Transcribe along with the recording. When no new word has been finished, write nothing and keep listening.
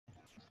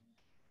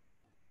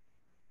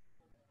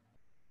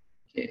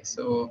Okay,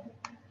 so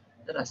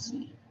let us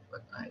see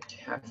what I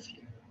have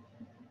here.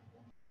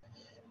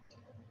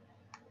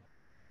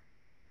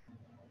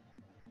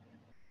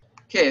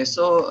 Okay,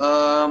 so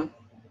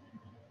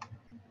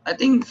I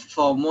think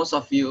for most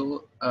of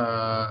you,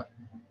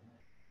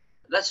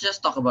 let's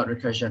just talk about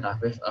recursion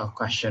with a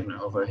question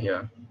over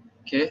here.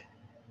 Okay.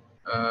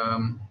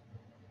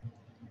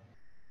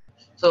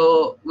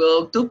 So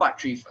we'll do part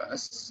 3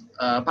 first,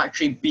 part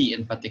 3B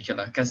in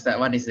particular, because that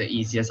one is the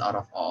easiest out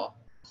of all.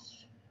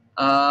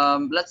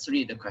 Let's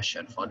read the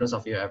question for those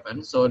of you who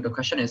haven't. So the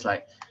question is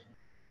like,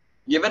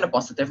 given a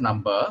positive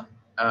number,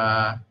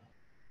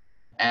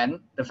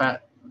 n,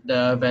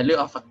 the value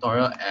of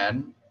factorial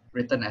n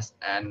written as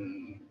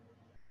n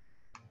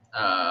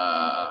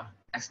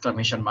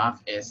exclamation mark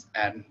is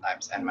n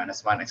times n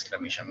minus 1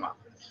 exclamation mark.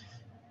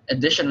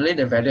 Additionally,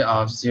 the value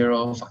of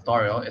 0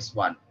 factorial is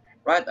 1.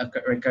 Write a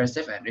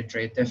recursive and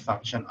iterative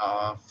function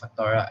of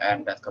factorial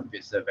n that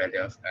computes the value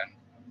of n.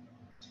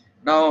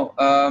 Now,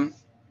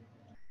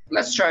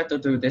 let's try to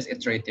do this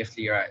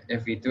iteratively, right?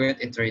 If we do it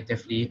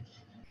iteratively,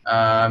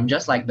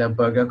 just like the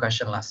burger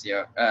question last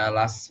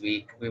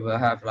week, we will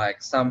have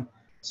like some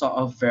sort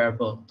of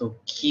variable to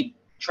keep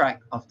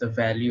track of the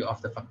value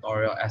of the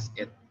factorial as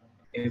it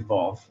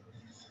evolves.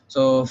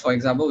 So, for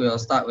example, we'll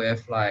start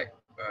with like,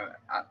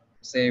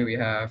 say we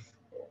have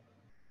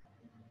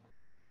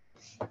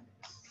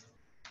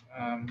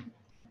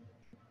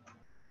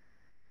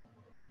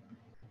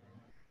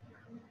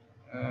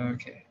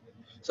okay,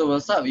 so we'll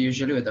start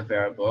usually with the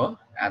variable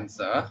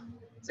answer.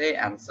 Say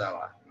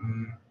answer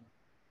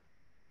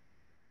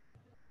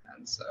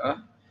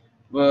answer.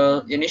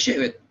 We'll initiate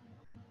with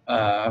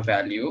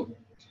value.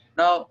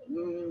 Now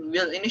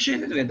we'll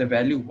initiate it with the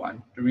value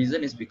 1. The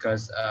reason is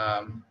because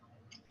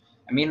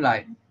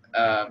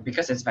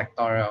because it's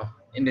factorial.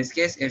 In this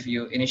case, if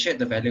you initiate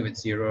the value with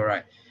 0,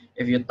 right?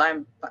 If you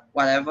time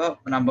whatever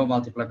number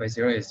multiplied by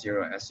 0 is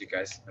 0, as you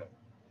guys know.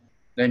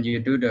 Then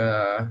you do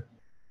the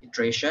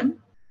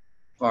iteration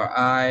for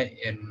I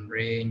in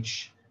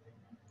range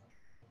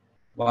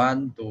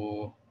 1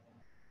 to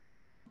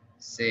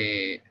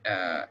say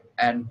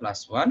n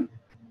plus 1.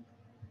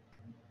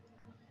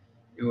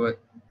 You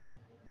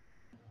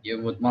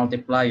would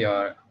multiply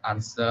your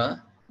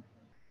answer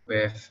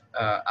with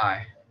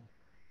I.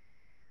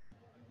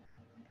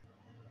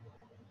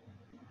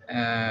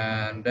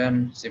 And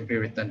then simply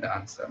return the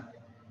answer.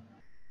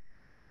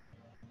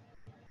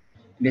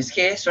 In this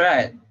case,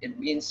 right, it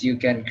means you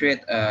can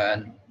create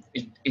an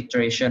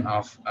iteration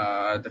of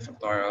the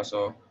factorial.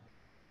 So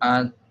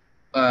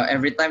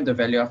every time the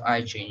value of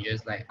I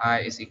changes, like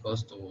I is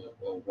equals to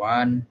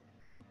 1,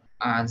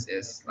 ans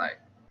is like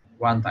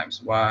 1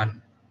 times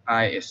 1,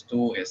 I is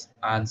 2 is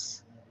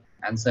ans,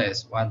 answer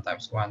is 1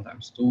 times 1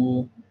 times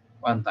 2,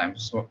 1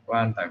 times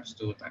 1 times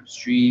 2 times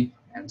 3,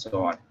 and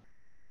so on.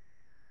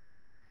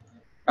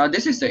 Now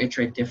this is the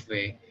iterative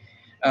way.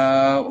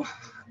 Now,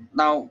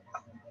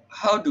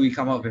 how do we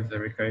come up with the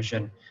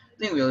recursion? I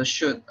think we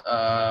should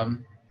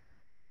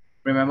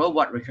remember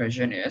what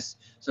recursion is.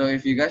 So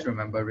if you guys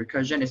remember,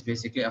 recursion is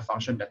basically a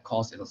function that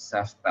calls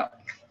itself back.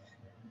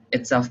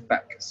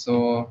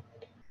 So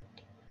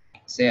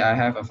say I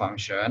have a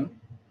function.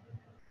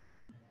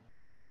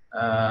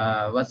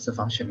 What's the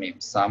function name?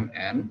 Sum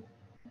n.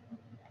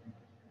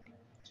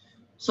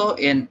 So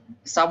in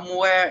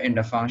somewhere in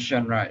the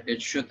function, right,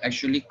 it should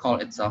actually call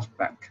itself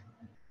back.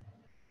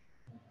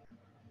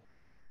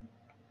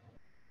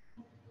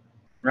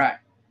 Right.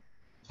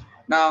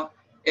 Now,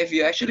 if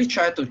you actually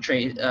try to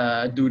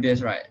do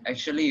this, right,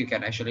 actually you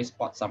can actually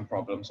spot some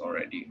problems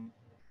already.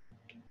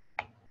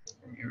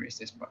 Let me erase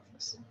this part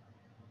first.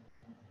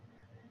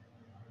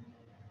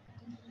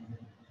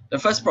 The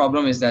first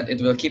problem is that it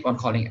will keep on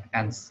calling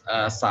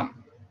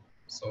sum.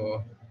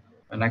 So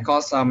when I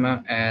call sum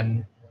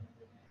n,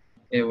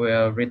 it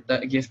will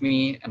give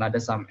me another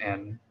sum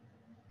n,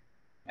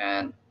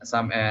 and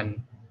sum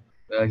n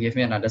will give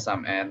me another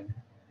sum n,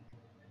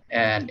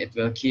 and it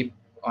will keep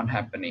on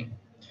happening.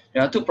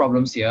 There are two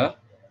problems here.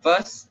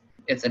 First,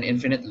 it's an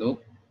infinite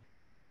loop.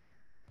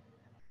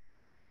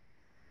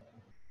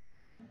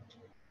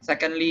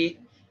 Secondly,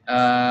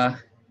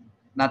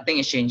 nothing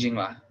is changing.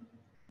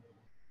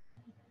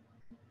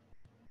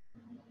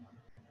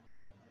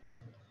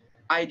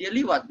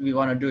 Ideally, what we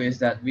want to do is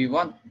that we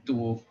want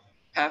to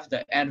have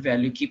the n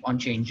value keep on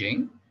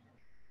changing,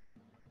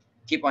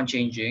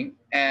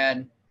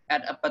 and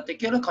at a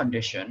particular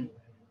condition,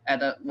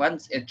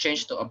 once it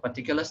changed to a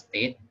particular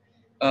state,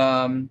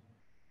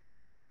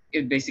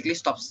 it basically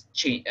stops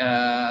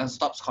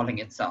calling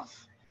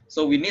itself.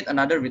 So we need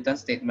another return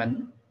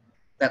statement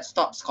that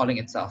stops calling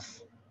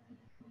itself.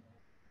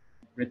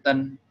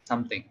 Return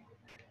something.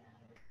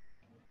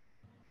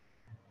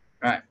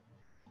 Right.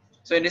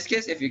 So in this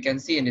case, if you can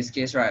see in this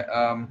case, right,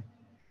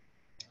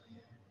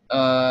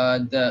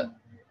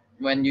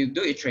 when you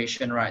do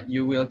iteration, right,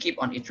 you will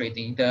keep on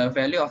iterating. The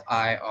value of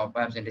I, or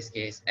perhaps in this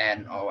case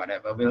n or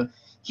whatever, will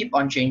keep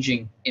on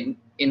changing,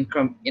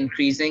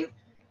 increasing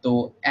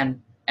to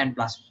n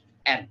plus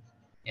n.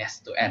 Yes,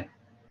 to n.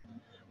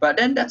 But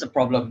then that's a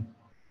problem.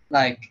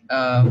 like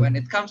when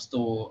it comes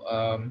to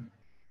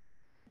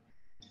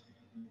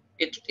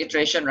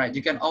iteration, right,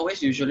 you can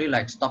always usually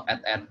like stop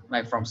at n,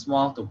 like from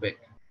small to big.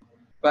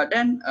 But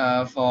then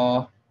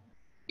for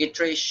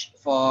iteration,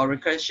 for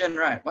recursion,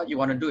 right, what you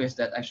want to do is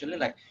that actually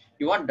like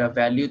you want the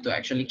value to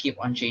actually keep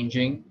on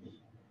changing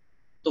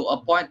to a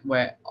point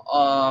where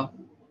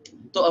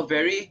to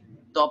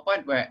a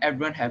point where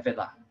everyone have it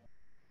lah.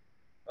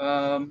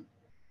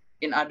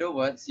 In other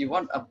words, you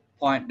want a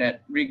point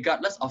that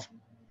regardless of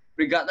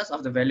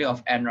the value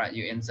of n, right,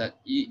 you insert,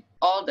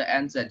 all the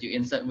n's that you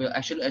insert will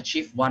actually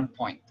achieve 1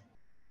 point.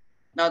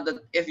 Now,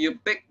 if you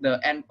pick the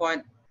end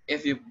point,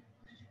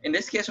 in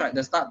this case, right,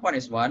 the start point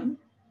is 1,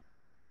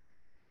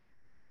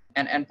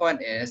 and end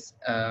point is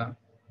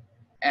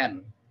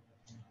n.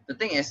 The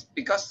thing is,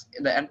 because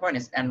the end point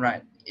is n,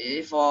 right,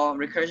 for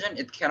recursion,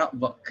 it cannot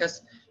work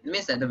because it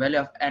means that the value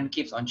of n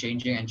keeps on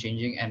changing and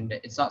changing, and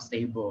it's not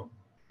stable.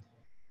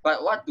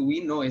 But what do we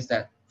know is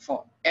that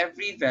for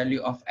every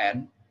value of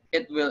n,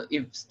 it will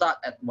start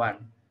at 1.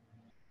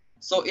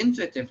 So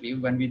intuitively,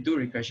 when we do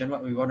recursion,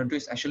 what we want to do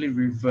is actually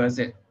reverse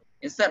it.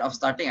 Instead of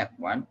starting at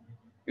 1,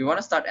 we want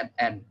to start at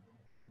n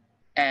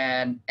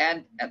and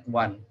end at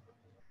 1.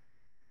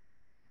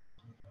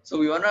 So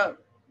we want to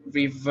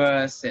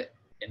reverse it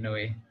in a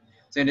way.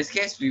 So in this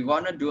case, we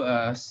want to do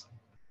a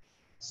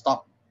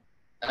stop.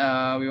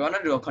 We want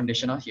to do a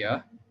conditional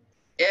here.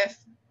 If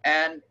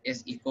n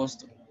is equals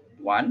to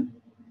 1,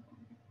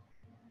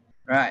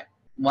 right,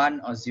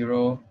 1 or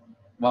 0,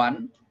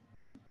 1,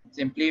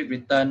 simply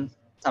return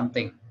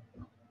something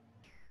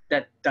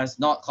that does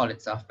not call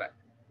itself back.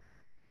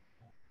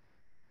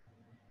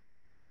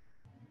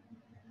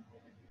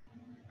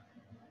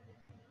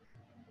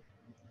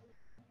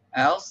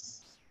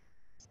 Else,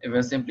 it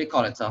will simply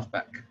call itself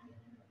back.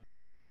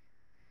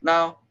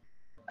 Now,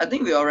 I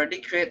think we already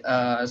create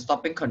a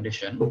stopping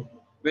condition,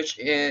 which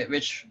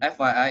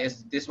FYI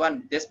is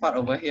this part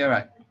over here,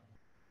 right?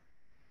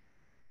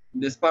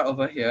 This part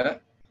over here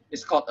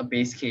is called a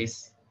base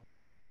case.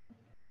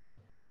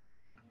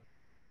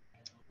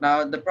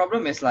 Now, the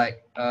problem is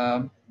like,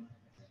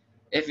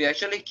 if you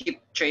actually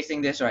keep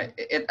tracing this, right,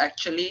 it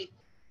actually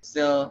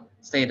still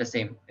stay the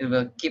same. It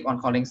will keep on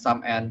calling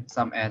some n,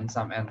 some n,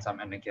 some n, some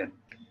n again.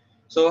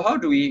 So how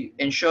do we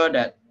ensure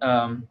that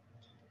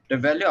the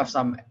value of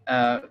some,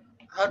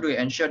 how do we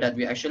ensure that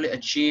we actually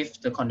achieve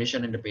the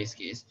condition in the base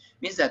case?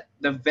 Means that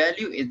the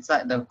value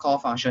inside the call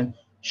function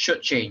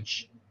should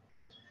change.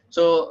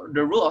 So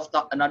the rule of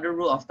thumb, another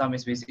rule of thumb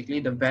is basically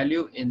the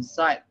value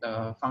inside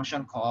the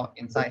function call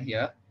inside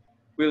here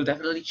will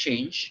definitely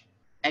change,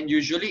 and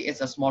usually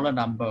it's a smaller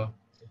number.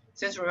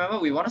 Since remember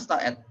we want to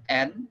start at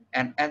n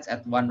and ends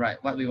at 1, right?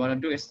 What we want to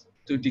do is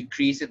to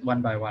decrease it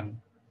 1 by 1.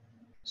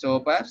 So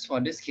perhaps for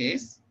this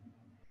case,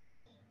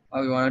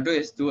 what we want to do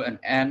is do an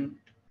n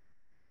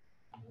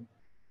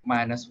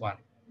minus 1.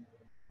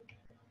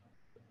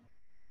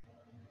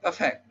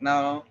 Perfect.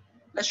 Now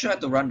let's try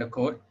to run the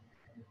code.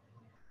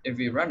 If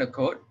we run the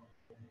code,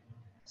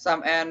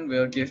 some n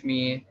will give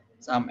me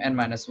some n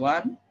minus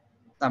 1.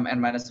 Some n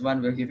minus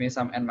 1 will give me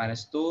some n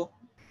minus 2.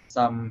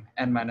 Some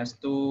n minus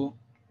 2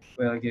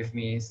 will give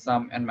me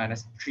some n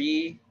minus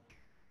 3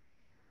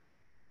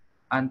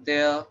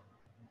 until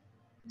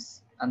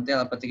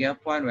a particular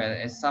point where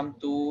it's sum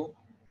 2,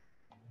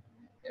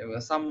 it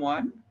will sum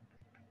 1.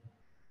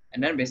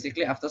 And then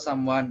basically after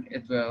sum 1,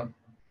 it will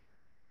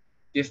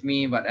give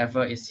me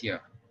whatever is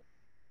here.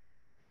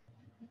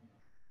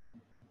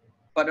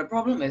 But the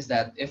problem is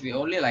that if we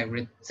only like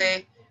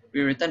say we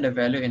return the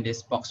value in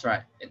this box,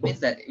 right? It means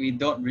that we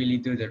don't really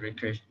do the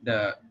recursion,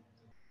 the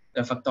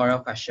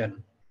factorial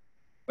question,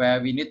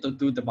 where we need to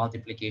do the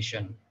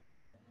multiplication.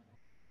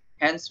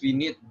 Hence,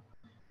 we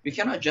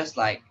cannot just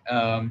like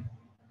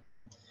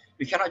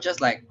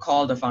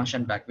call the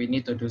function back. We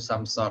need to do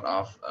some sort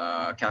of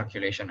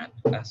calculation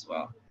as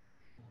well.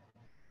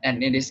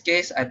 And in this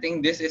case, I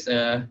think this is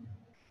a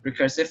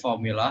recursive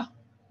formula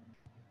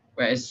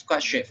where it's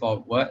quite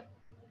straightforward.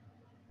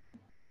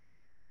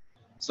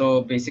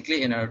 So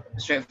basically in a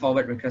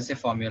straightforward recursive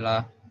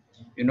formula,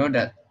 you know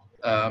that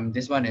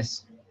this one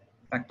is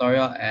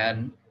factorial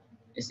n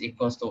is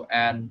equals to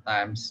n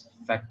times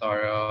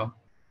factorial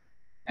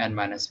n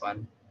minus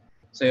 1.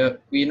 So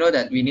we know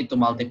that we need to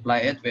multiply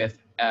it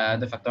with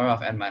the factorial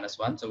of n minus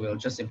 1. So we'll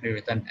just simply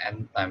return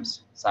n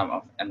times sum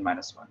of n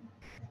minus 1.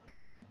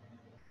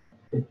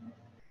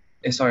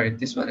 Sorry,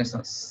 this one is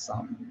not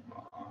sum.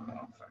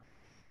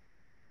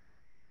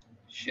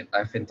 Shit,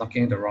 I've been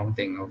talking the wrong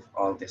thing of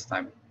all this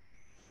time.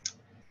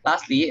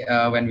 Lastly,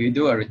 when we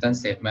do a return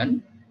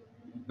statement,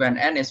 when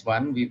n is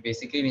 1, we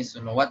basically need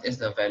to know what is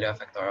the value of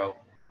factorial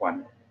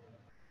 1.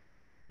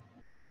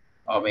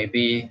 Or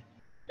maybe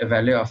the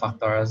value of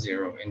factorial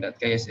 0. In that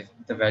case, if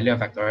the value of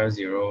factorial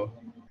 0,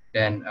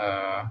 then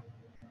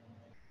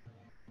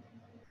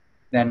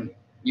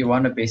you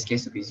want the base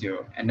case to be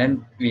 0. And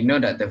then we know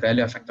that the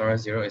value of factorial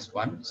 0 is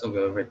 1, so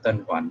we'll return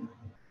 1.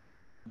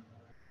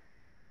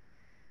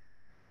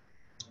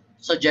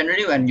 So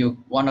generally, when you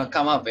want to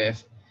come up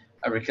with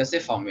a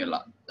recursive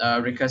formula,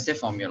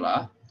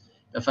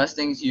 the first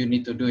things you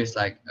need to do is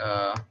like,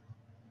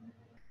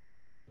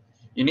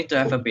 you need to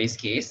have a base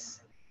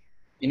case.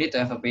 You need to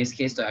have a base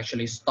case to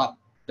actually stop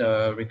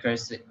the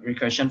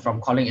recursion from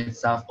calling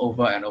itself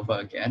over and over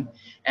again.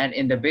 And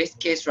in the base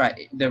case,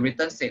 right, the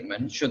return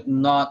statement should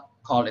not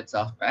call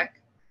itself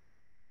back.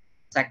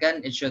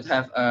 Second, it should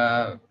have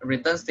a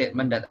return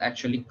statement that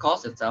actually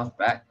calls itself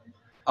back.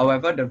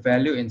 However, the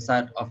value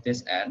inside of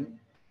this n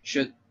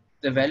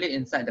the value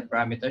inside the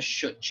parameter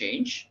should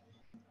change.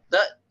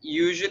 Third,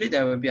 usually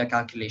there will be a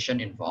calculation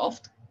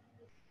involved.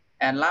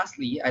 And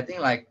lastly, I think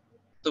like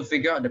to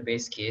figure out the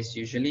base case,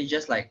 usually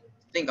just like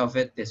think of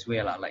it this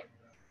way, like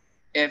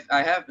if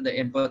I have the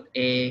input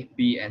A,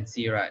 B, and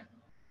C, right,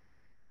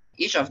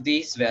 each of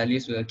these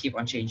values will keep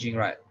on changing,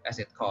 right, as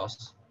it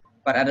calls.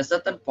 But at a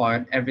certain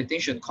point, everything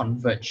should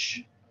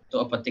converge to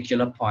a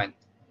particular point,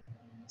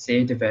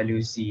 say the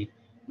value Z.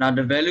 Now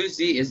the value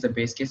Z is the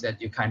base case that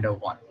you kind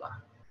of want,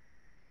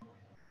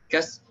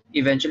 because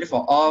eventually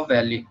for all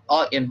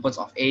inputs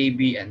of A,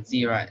 B, and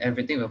Z, right,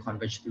 everything will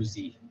converge to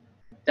Z.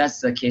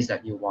 That's the case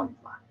that you want.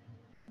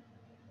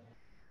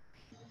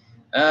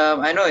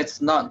 I know it's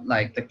not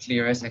like the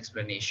clearest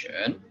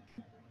explanation,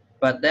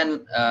 but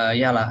then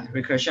yeah,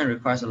 recursion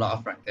requires a lot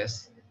of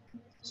practice.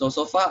 So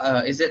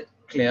far, is it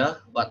clear?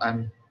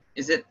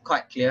 Is it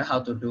quite clear how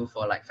to do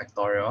for like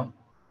factorial?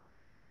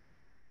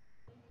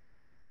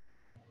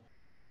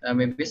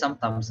 Maybe some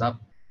thumbs up.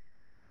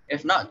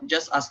 If not,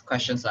 just ask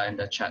questions in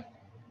the chat.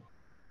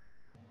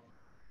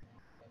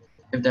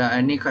 If there are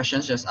any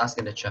questions, just ask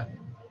in the chat.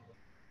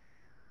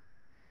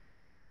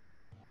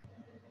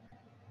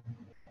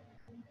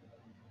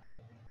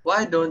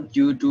 Why don't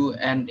you do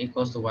n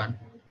equals to 1?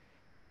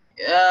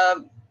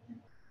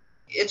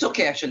 It's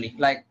okay actually.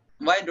 Like,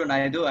 why don't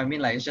I do? I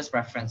mean, like, it's just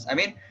preference. I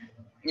mean,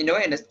 in a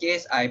way, in this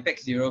case, I pick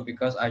 0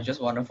 because I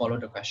just want to follow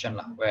the question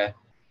where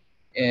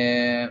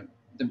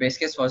the base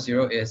case for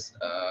 0 is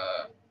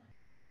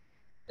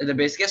the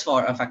base case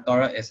for a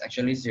factorial is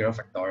actually 0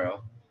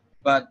 factorial.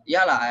 But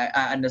yeah,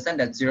 I understand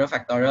that 0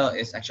 factorial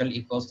is actually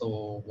equals to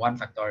 1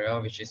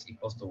 factorial, which is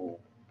equals to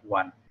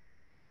 1.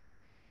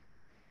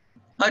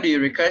 How do you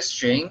recurse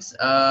strings?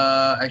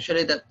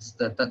 Actually, that's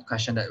the third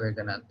question that we're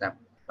gonna attempt.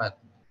 But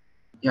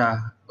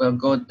yeah, we'll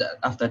go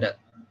after that.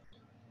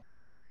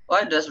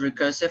 Why does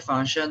recursive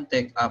function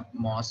take up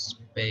more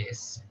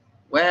space?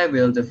 Where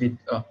will the video?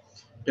 Oh,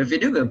 the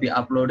video will be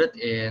uploaded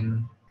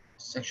in.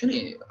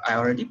 Actually, I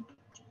already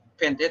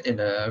pinned it in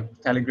the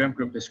Telegram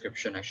group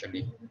description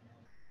actually.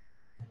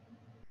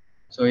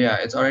 So yeah,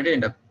 it's already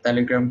in the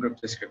Telegram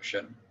group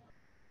description.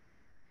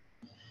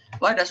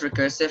 Why does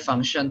recursive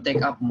function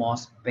take up more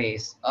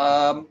space?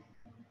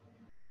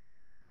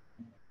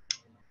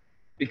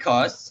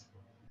 Because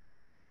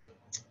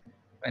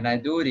when I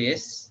do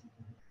this,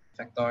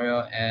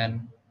 factorial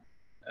n,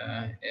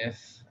 if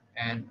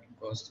n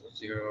equals to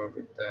 0,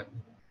 return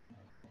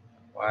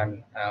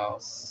 1,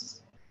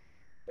 else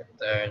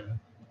return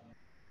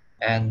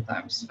n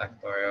times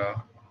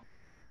factorial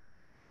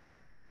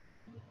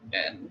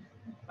n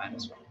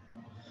minus 1.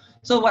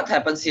 So what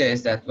happens here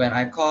is that when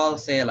I call,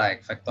 say,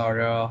 like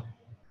factorial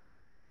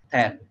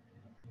 10,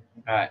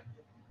 all right,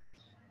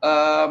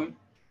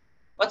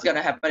 what's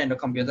gonna happen in the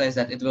computer is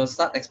that it will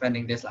start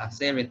expanding this,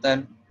 say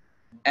return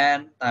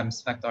n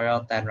times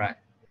factorial 10, right?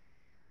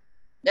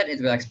 Then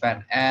it will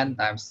expand n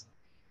times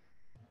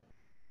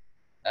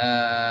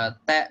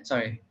 10,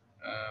 sorry,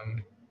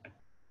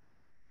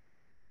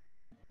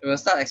 it will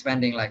start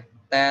expanding like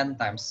 10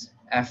 times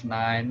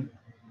f9,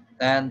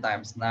 10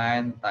 times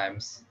 9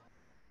 times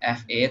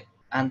f8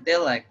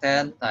 until like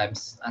 10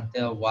 times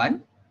until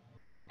 1,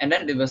 and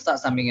then it will start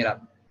summing it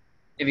up.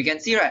 If you can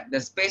see, right,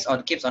 the space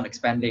keeps on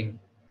expanding.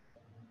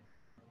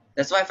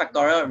 That's why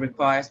factorial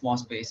requires more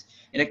space.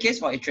 In the case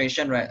for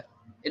iteration, right,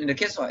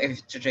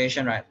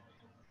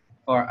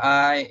 for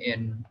I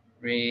in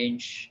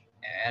range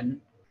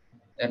n,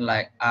 then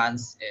like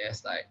ans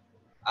is like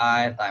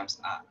I times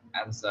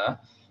answer.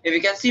 If you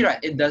can see, right,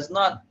 it does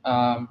not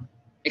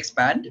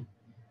expand.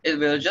 It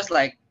will just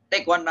like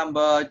take one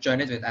number,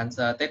 join it with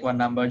answer, take one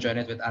number, join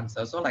it with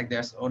answer. So like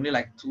there's only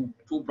like two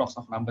blocks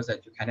of numbers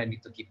that you kind of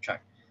need to keep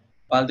track.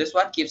 While this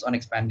one keeps on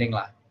expanding.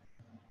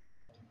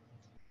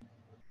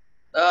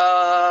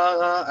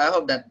 I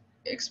hope that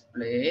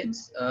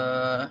explains.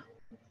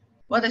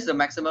 What is the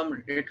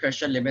maximum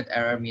recursion limit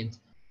error means?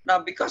 Now,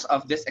 because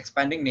of this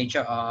expanding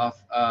nature of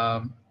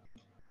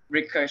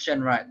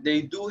recursion, right,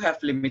 they do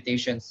have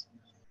limitations.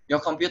 Your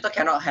computer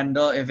cannot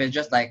handle if it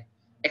just like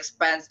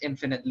expands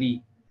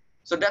infinitely.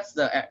 So that's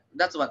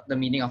what the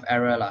meaning of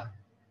error lah.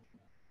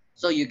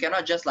 So you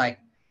cannot just like,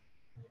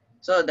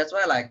 so that's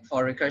why like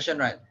for recursion,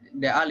 right,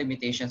 there are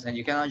limitations and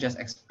you cannot just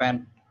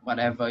expand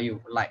whatever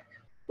you like.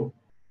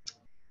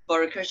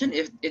 For recursion,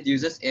 if it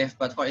uses if,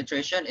 but for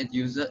iteration,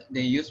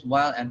 they use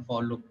while and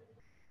for loop.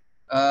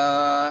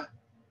 I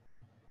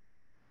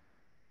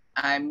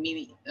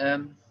mean,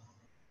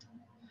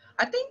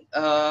 I think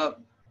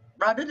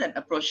rather than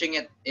approaching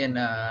it in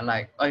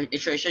like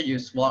iteration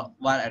use while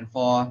and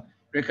for,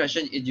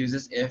 recursion it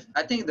uses if.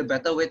 I think the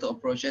better way to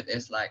approach it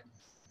is like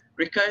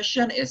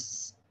recursion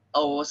is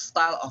a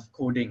style of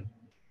coding.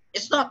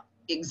 It's not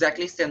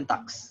exactly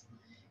syntax.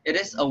 It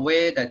is a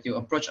way that you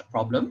approach a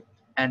problem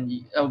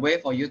and a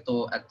way for you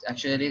to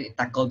actually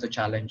tackle the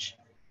challenge.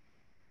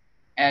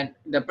 And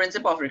the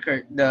principle of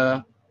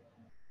the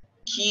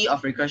key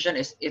of recursion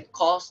is it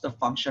calls the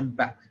function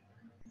back.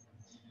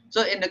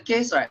 So in the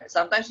case, right,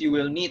 sometimes you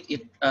will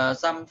need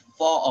some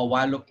for or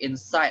while loop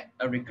inside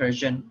a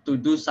recursion to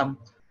do some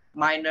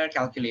minor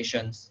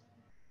calculations.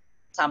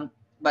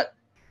 But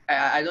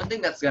I don't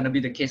think that's gonna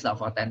be the case now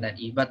for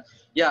 1010E. But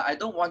yeah, I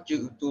don't want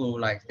you to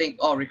like think,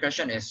 oh,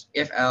 recursion is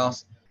if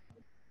else,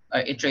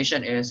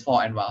 iteration is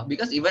for and while,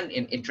 because even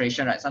in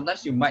iteration, right,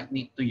 sometimes you might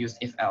need to use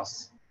if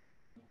else.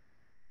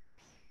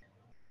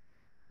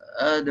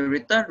 The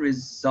return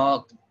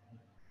result,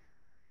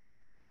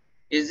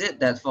 is it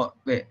that for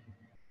wait,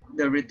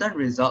 the return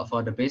result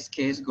for the base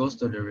case goes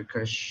to the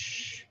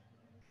recursion?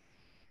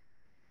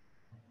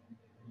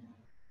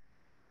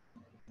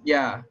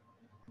 Yeah.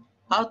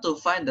 How to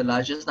find the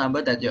largest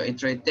number that your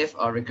iterative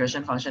or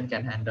recursion function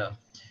can handle?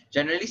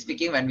 Generally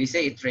speaking, when we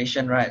say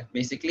iteration, right,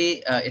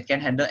 basically it can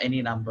handle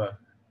any number.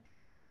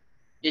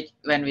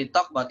 When we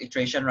talk about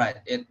iteration, right,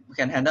 it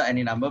can handle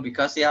any number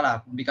because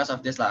because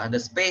of this the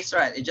space,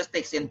 right, it just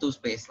takes in two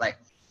space, like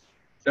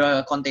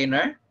the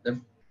container,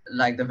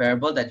 like the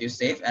variable that you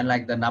save, and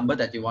like the number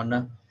that you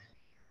wanna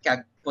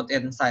put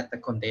inside the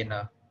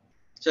container.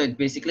 So it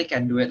basically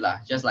can do it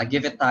just like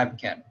give it time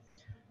can.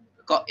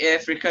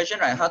 If recursion,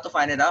 right, how to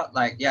find it out?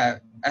 Like, yeah,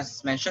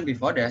 as mentioned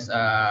before, there's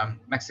a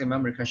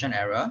maximum recursion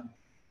error.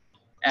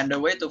 And the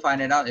way to find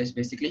it out is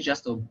basically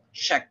just to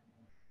check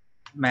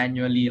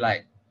manually,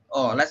 like,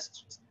 oh,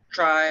 let's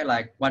try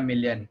like 1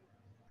 million.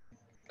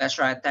 Let's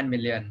try 10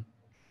 million.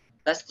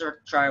 Let's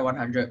try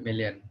 100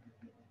 million.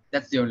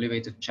 That's the only way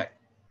to check.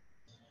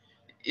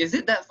 Is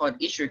it that for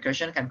each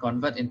recursion can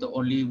convert into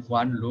only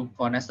one loop?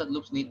 For nested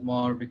loops need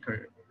more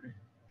recurring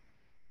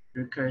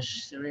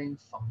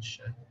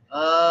function.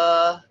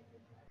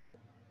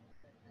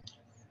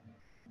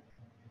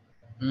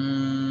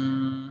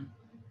 Mm,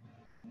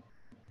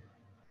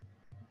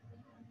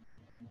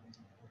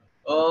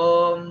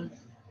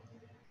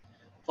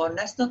 for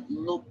nested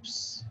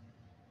loops,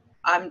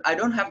 I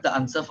don't have the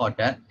answer for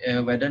that.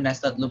 Whether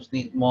nested loops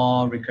need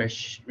more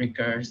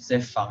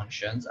recursive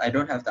functions, I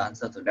don't have the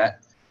answer to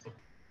that.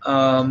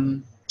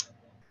 How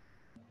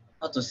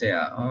to say?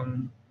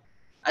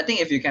 I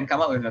think if you can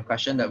come up with a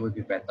question, that would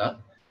be better.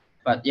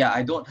 But yeah,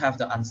 I don't have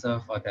the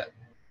answer for that.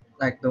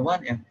 Like the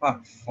one in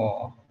part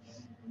 4.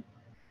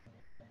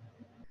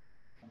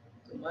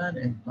 The one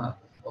in part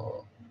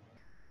 4.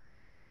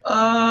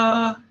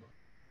 Uh,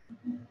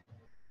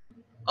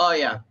 oh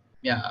yeah.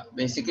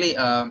 Basically,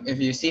 if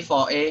you see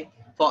 4a,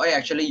 4a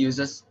actually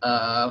uses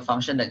a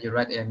function that you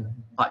write in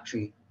part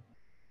 3.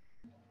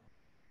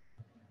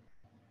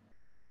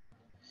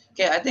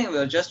 Okay, I think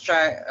we'll just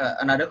try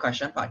another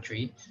question, part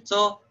 3.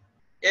 So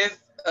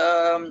if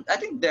I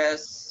think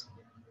there's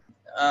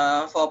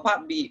for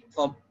part B,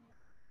 for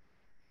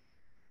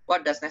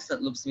what does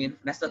nested loops mean?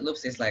 Nested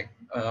loops is like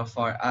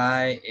for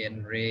I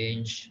in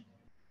range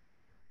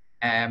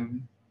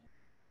M,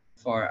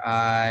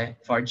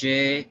 for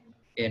J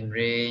in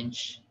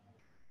range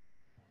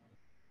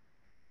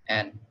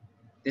N.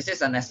 This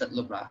is a nested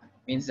loop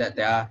means that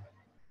there are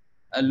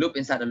a loop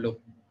inside a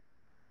loop.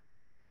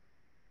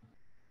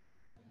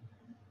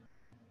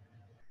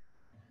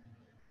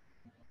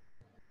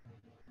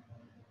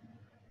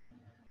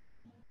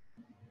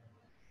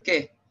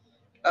 Okay.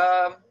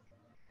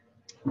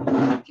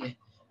 Okay.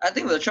 I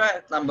think we'll try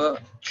number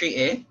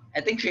 3A. I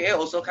think 3A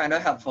also kind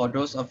of help for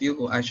those of you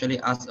who actually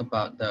asked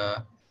about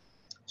the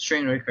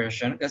string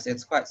recursion because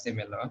it's quite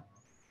similar.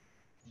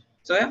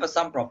 So we have a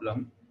sum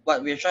problem.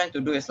 What we're trying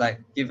to do is like,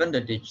 given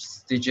the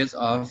digits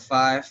of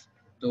 5,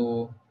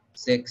 2,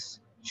 6,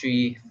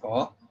 3,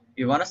 4,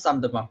 we want to sum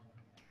them up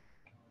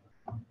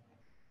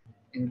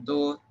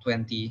into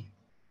 20.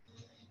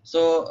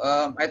 So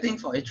I think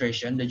for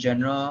iteration, the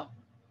general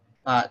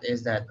part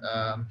is that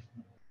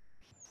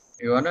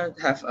we want to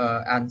have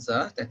an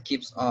answer that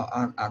keeps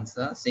our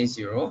answer, say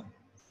 0.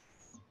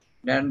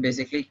 Then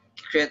basically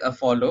create a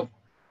for loop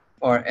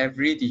for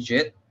every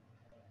digit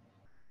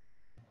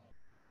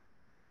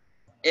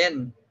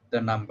in the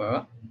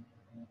number.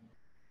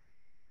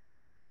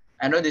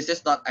 I know this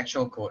is not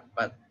actual code,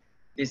 but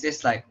this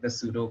is like the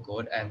pseudo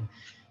code, and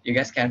you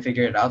guys can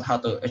figure it out how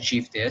to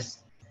achieve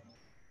this.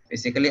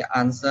 Basically,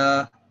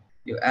 answer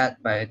you add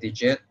by a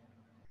digit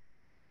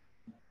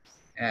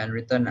and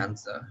return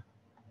answer.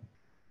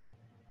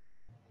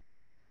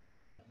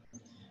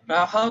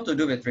 Now, how to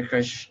do with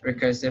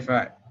recursive,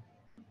 right?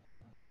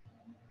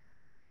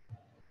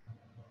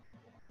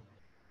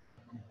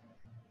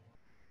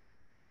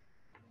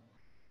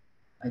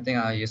 I think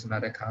I'll use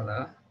another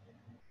color.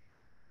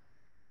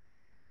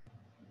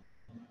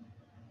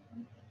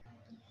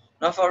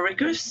 Now for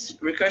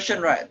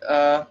recursion, right?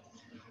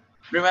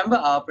 Remember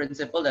our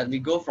principle that we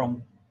go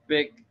from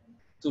big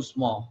to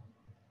small.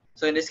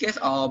 So in this case,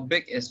 our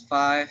big is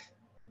 5,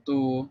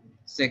 2,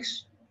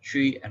 6,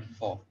 3, and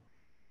 4.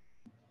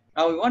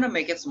 Now we want to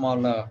make it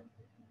smaller,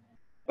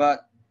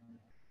 but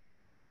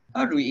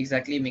How do we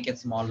exactly make it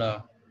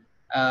smaller?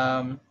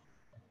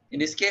 In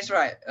this case,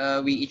 right,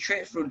 we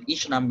iterate through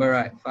each number,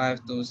 right?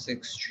 5, 2,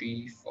 6,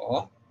 3,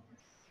 4.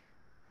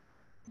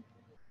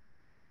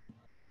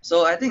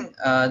 So I think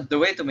the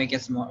way to make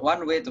it small,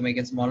 one way to make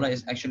it smaller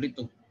is actually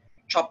to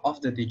chop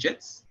off the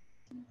digits.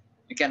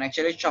 You can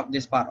actually chop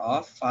this part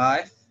off,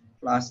 5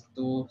 plus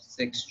 2,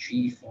 6,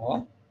 3,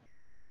 4.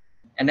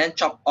 And then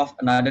chop off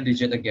another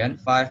digit again,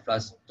 5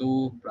 plus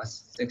 2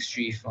 plus 6,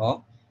 3,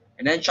 4.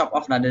 And then chop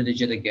off another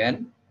digit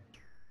again,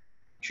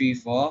 3,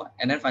 4.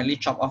 And then finally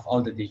chop off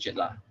all the digits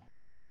lah.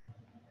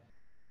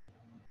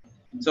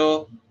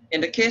 So in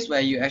the case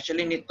where you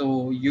actually need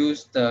to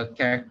use the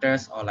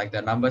characters or like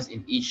the numbers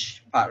in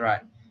each part,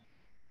 right?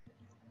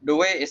 The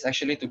way is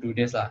actually to do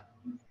this lah.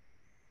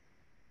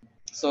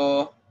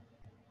 So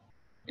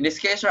in this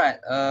case, right,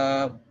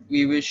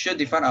 we should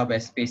define our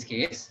base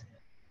case.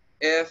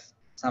 If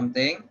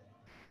something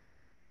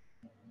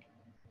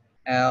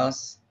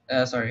else,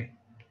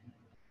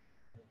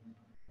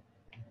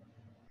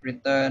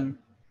 return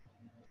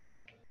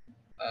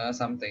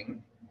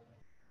something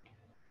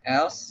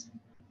else,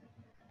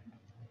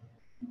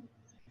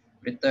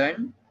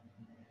 return.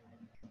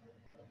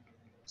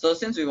 So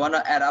since we want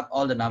to add up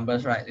all the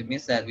numbers, right, it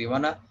means that we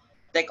want to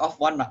take off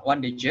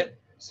one digit.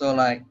 So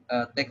like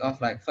take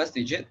off like first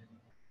digit,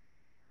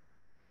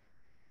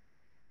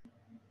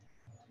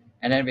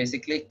 and then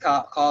basically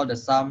call the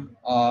sum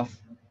of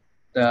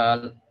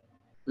the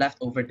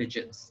leftover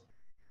digits.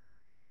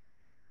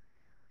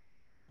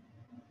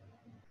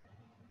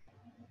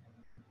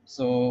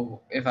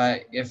 So if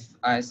I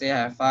say I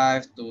have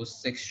 5, 2,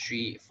 6,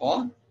 3,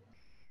 4,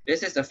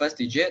 this is the first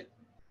digit,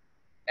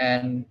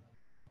 and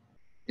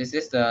this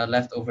is the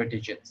leftover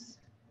digits.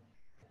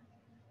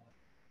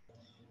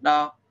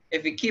 Now,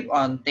 if we keep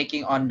on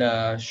taking on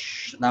the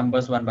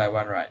numbers one by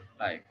one, right?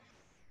 Like,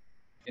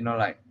 you know,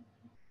 like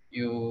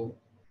you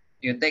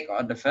take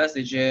on the first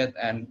digit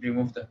and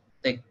remove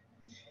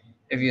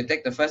if you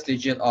take the first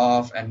digit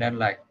off and then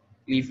like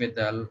leave with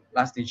the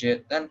last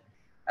digit, then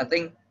I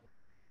think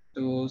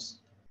 2,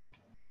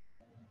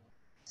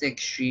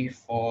 6, 3,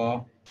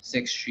 4,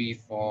 6, 3,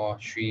 4,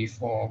 3,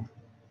 4,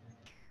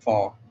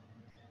 4.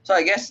 So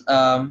I guess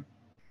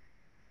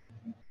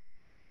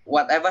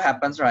whatever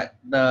happens, right,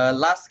 the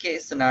last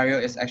case scenario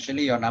is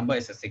actually your number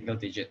is a single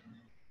digit.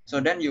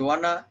 So then you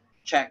wanna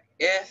check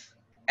if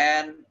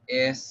n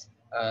is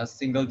a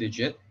single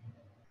digit,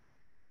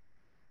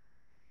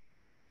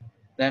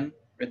 then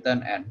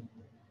return n.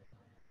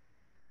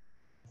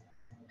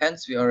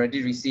 Hence, we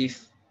already receive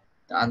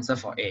the answer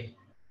for A.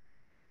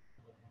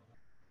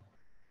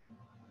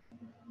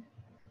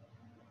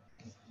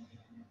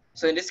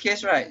 So in this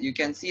case, right, you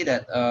can see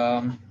that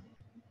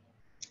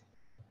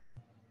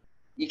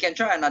you can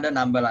try another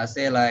number, let's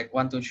say like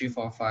 1, 2, 3,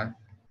 4, 5.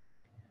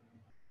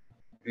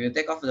 If you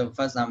take off the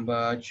first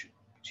number,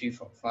 3,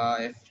 4,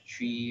 5,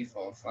 3,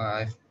 4,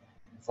 5,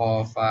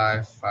 4,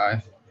 5,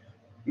 5.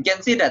 You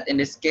can see that in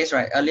this case,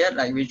 right, earlier,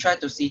 like we tried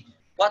to see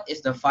what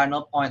is the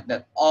final point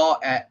that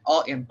all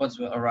inputs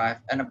will arrive.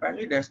 And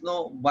apparently there's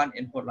no one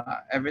input.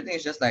 Everything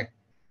is just like,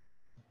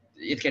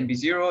 it can be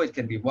 0, it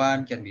can be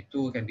 1, can be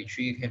 2, can be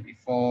 3, can be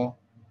 4,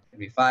 can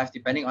be 5,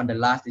 depending on the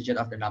last digit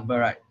of the number,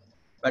 right?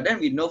 But then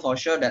we know for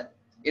sure that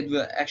it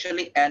will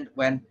actually end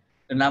when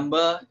the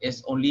number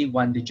is only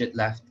one digit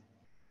left.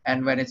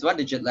 And when it's one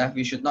digit left,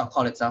 we should not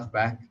call itself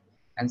back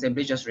and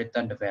simply just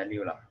return the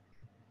value.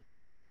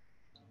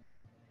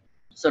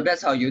 So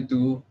that's how you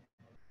do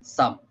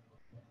sum.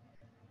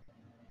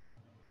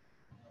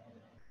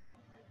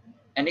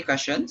 Any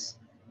questions?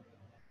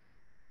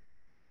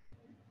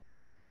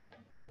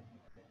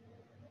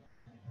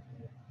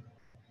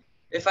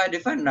 If I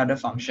define another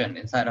function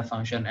inside a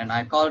function and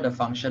I call the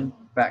function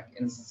back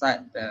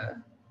inside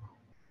the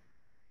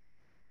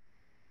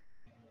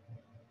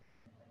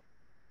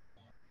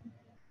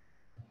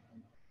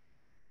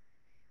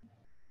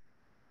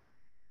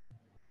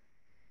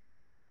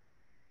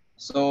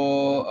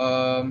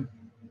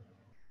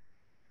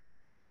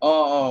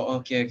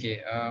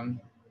okay.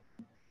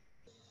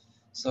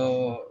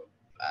 So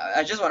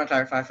I just want to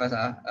clarify first.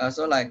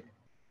 So like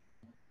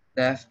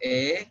def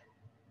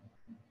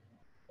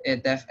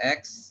def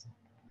x,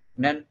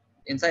 and then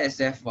inside is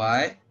def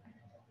y,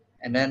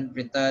 and then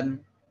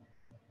return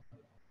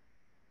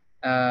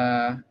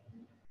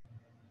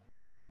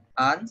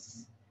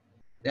ans,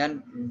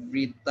 then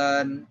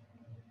return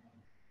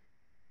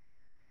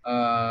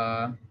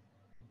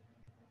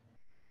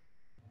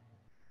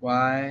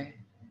y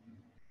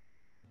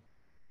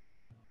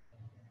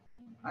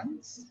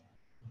ans.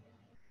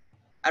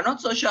 I'm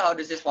not so sure how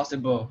this is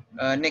possible.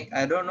 Nick,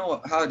 I don't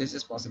know how this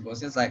is possible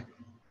since like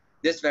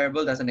this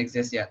variable doesn't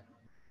exist yet.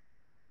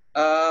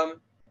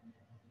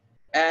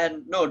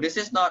 And no, this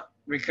is not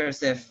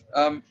recursive.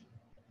 I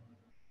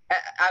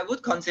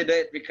would consider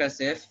it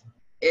recursive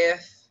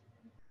if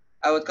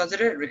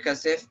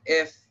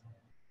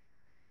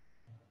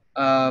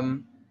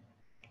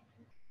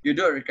you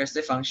do a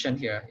recursive function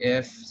here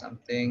if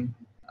something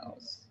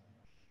else.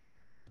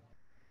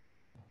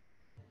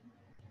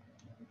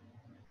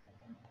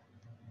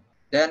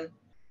 Then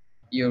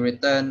you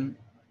return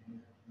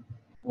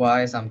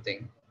y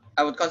something.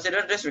 I would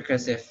consider this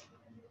recursive.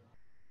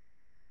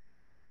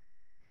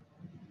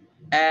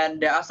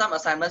 And there are some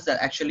assignments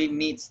that actually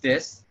needs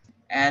this.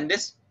 And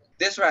this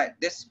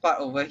part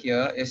over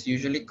here is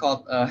usually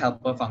called a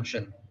helper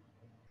function.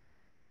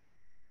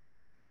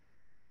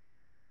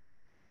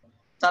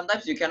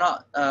 Sometimes you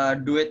cannot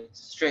do it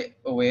straight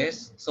away.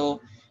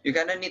 So you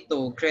kind of need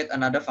to create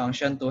another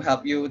function to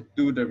help you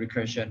do the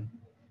recursion.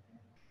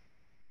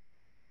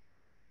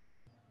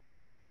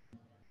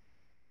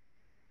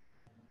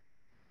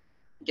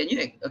 Can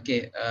you,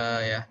 okay,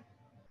 yeah.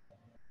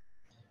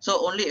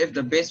 So only if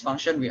the base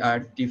function we are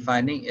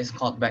defining is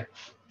called back.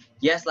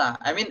 Yes lah.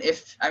 I mean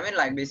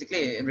like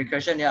basically in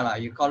recursion, yeah lah,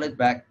 you call it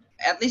back.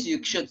 At least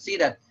you should see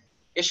that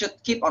it should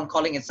keep on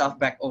calling itself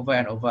back over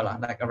and over lah,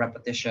 like a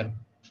repetition.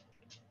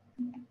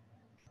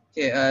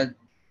 Okay,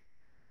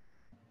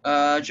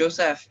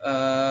 Joseph,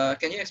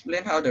 can you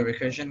explain how the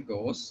recursion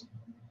goes?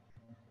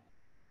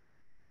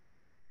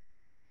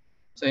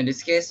 So in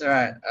this case,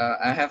 right,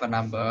 I have a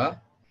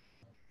number.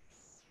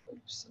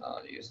 Oops,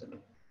 I'll use it.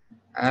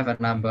 I have a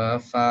number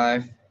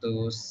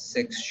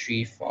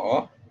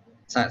 52634.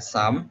 Set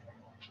sum.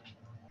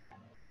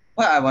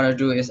 What I want to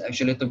do is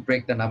actually to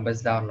break the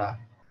numbers down lah.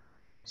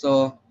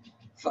 So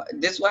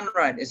this one,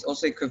 right, is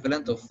also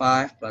equivalent to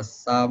 5 plus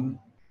sum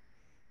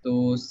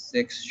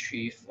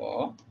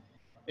 2634,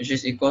 which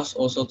is equals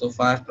also to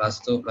 5 plus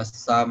 2 plus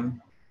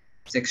sum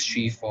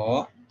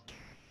 634,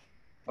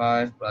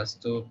 5 plus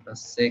 2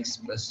 plus 6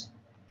 plus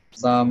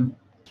sum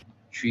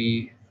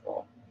 3,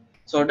 4.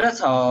 So that's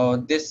how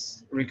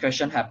this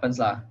recursion happens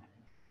lah.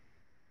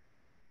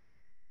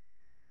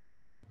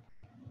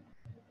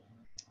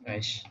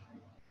 Nice.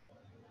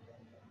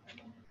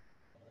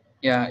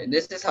 Yeah,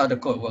 this is how the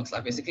code works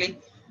lah. Basically,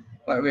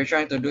 what we're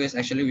trying to do is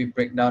actually we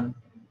break down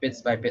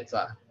bits by bits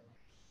lah.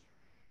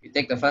 You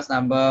take the first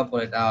number,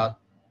 pull it out.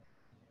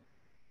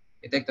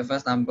 You take the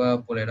first number,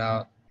 pull it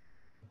out.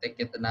 Take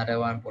it another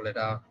one, pull it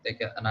out.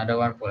 Take it another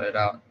one, pull it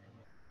out,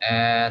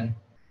 and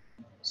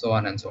so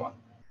on and so on.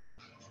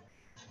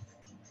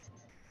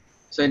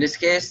 So in this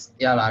case,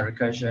 yeah lah,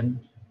 recursion.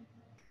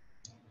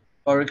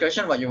 For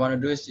recursion, what you want to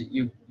do is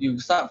you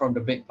start from the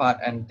big part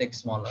and take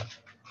smaller.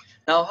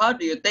 Now, how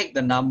do you take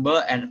the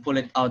number and pull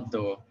it out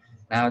though?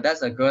 Now,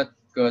 that's a good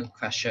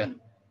question.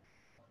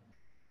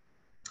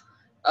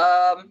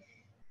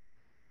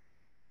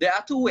 There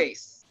are two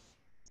ways.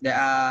 There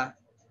are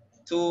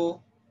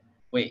two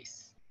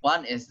ways.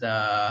 One is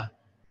the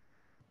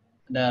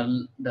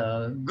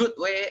good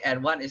way,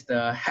 and one is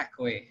the hack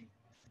way.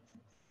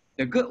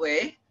 The good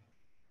way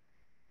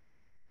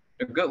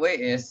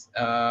is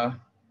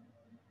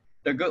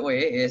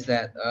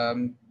that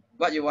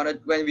what you want to,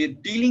 when we're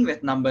dealing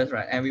with numbers,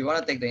 right, and we want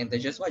to take the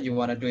integers, what you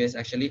want to do is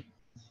actually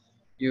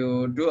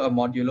you do a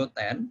modulo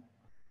 10,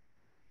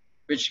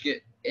 which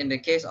in the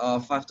case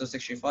of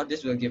 52634,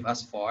 this will give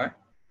us 4,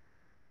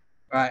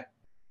 right?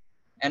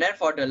 And then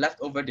for the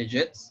leftover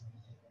digits,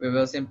 we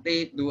will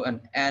simply do an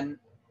n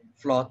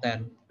floor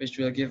 10, which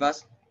will give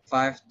us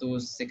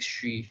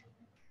 5263.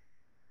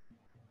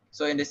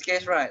 So in this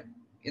case, right,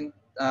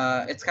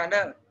 it's kind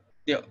of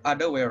the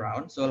other way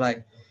around. So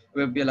like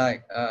we'll be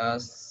like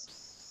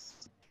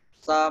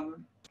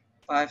sum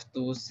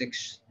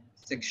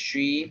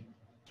 52663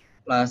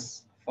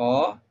 plus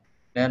 4,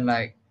 then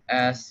like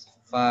s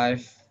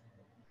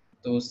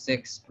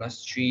 526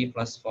 plus 3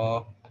 plus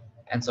 4,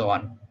 and so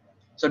on.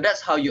 So that's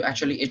how you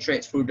actually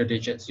iterate through the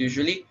digits.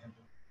 Usually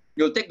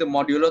you'll take the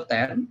modulo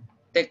 10,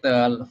 take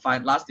the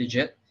last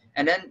digit,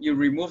 and then you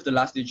remove the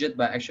last digit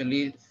by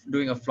actually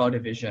doing a floor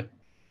division.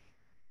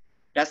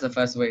 That's the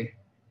first way.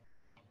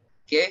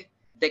 Okay,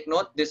 take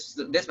note, this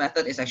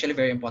method is actually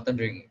very important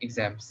during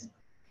exams.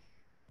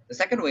 The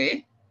second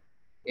way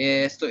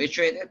is to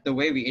iterate it the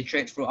way we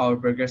iterate through our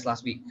burgers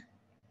last week.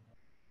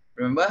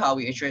 Remember how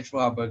we iterate through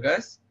our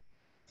burgers?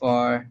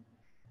 For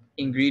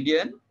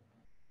ingredient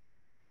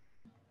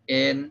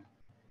in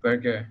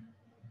burger.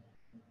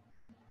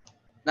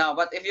 Now,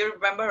 but if you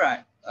remember,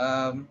 right,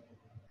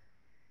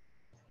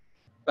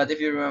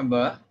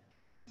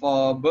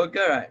 for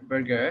burger, right,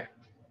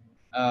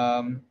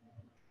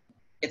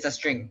 it's a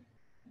string,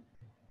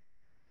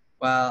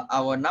 while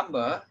our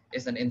number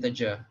is an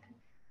integer.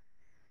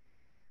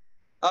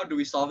 How do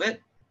we solve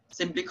it?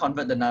 Simply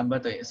convert the number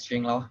to a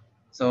string law.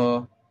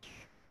 So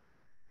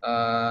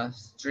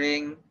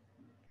string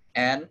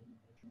n,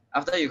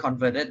 after you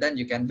convert it, then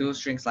you can do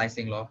string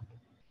slicing law.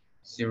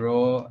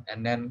 0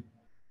 and then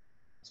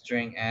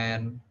string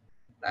n,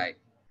 like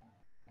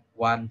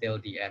 1 till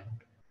the end.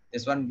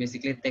 This one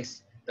basically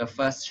takes the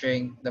first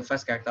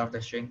character of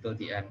the string till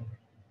the end.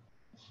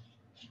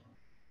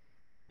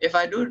 If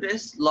I do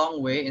this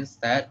long way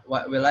instead,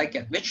 what will I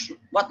get?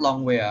 What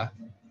long way?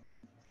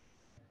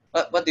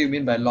 What do you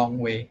mean by long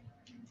way?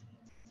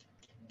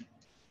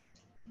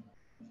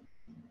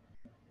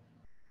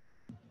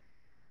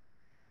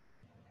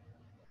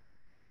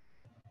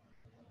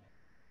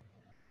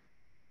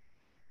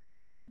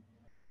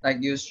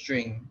 Like use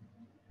string.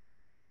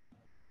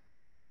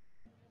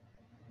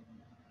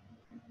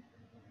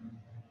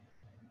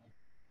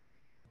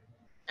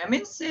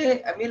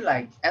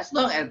 like as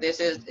long as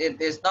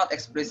it is not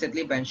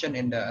explicitly mentioned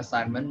in the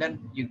assignment, then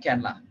you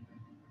can lah.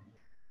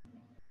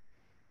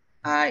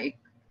 That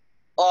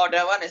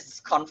one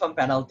is confirm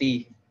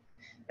penalty.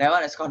 That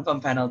one is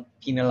confirm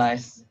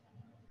penalized.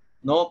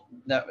 Nope,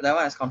 that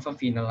one is confirm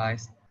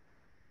penalized.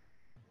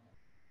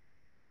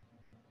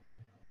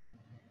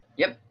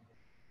 Yep,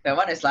 that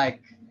one is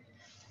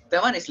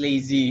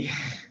lazy.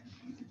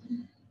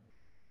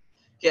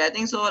 Okay, I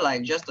think so.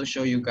 Like just to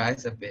show you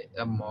guys a bit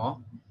more,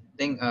 I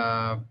think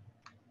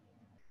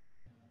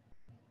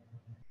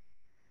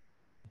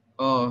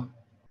oh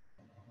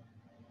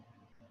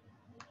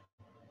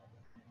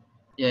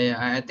yeah,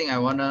 I think I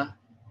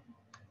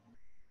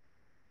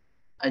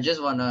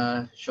just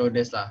wanna show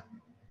this lah.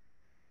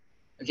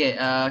 Okay,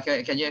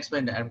 can you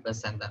explain the n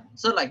percent then?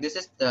 So like this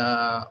is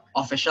the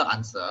official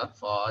answer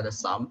for the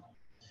sum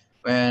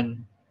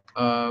when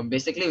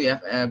basically we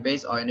have a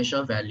base or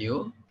initial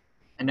value,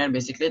 and then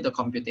basically the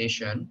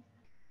computation,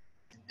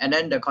 and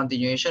then the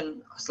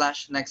continuation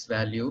 / next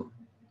value,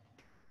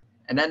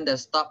 and then the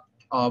stop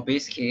or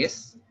base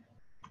case,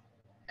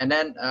 and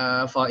then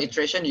for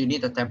iteration you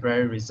need a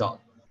temporary result.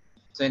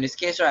 So in this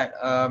case, right,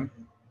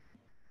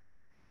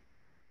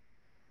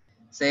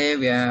 say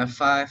we have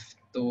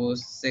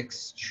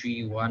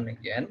 52631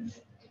 again.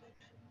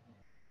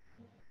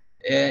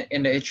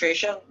 In the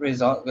iteration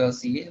result, we'll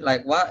see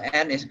like what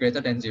n is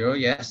greater than 0.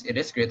 Yes, it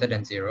is greater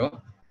than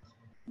 0.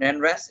 Then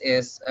rest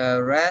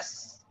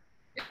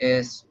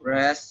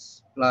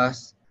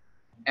plus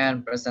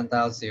n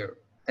percentile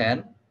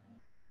 10.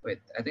 Wait,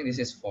 I think this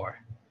is 4.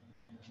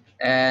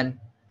 And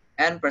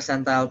n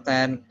percentile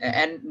 10,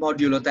 n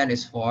modulo 10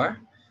 is 4.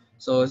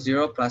 So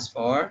 0 plus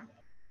 4.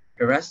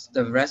 The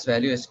rest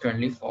value is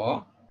currently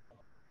 4.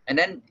 And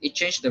then it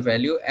changed the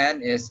value.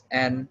 N is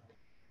n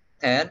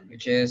 10,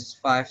 which is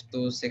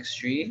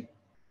 5263.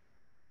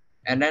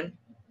 And then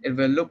it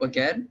will loop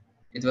again.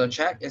 It will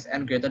check, is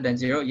n greater than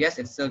 0? Yes,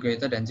 it's still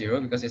greater than 0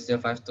 because it's still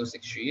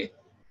 5263.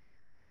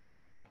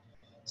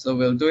 So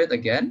we'll do it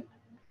again.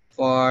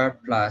 4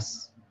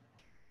 plus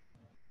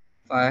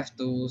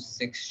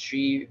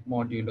 5263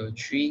 modulo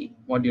 3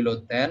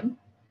 modulo 10,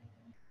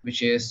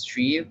 which is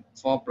 3.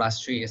 4 plus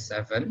 3 is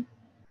 7.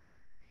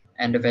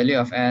 And the value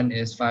of n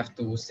is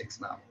 526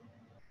 now.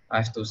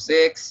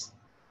 526.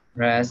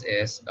 Rest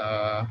is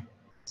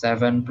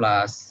 7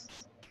 plus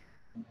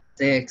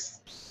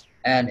 6.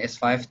 N is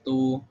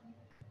 52.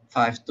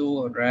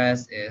 52.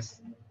 Rest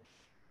is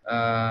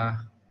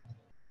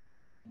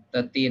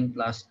 13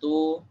 plus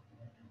 2.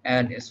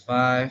 N is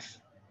 5.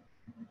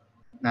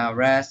 Now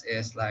rest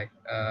is like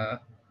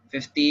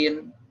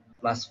 15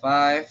 plus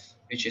 5,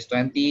 which is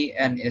 20.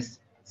 N is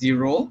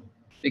 0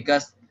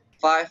 because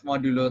 5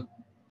 modulo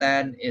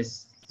 10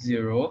 is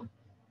 0.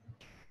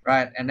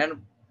 Right, and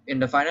then in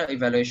the final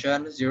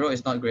evaluation, 0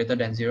 is not greater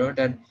than 0,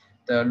 then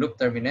the loop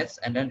terminates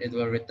and then it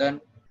will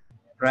return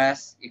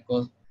rest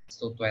equals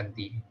to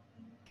 20.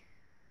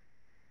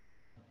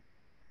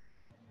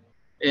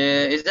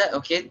 Is that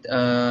okay?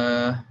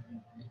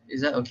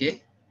 Is that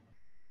okay,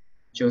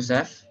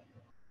 Joseph?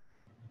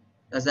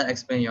 Does that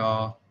explain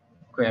your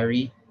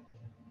query?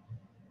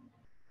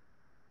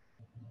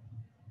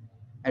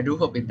 I do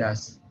hope it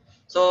does.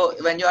 So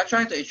when you are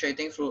trying to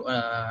iterating through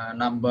a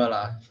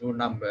number through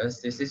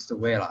numbers, this is the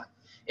way lah.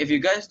 If you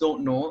guys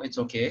don't know, it's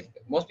okay.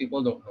 Most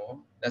people don't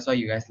know. That's why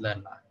you guys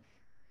learn lah.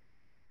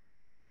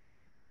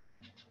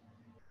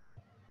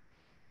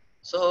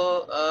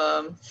 So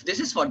this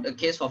is for the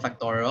case for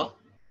factorial.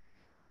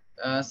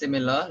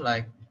 Similar,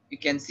 like you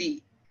can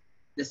see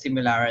the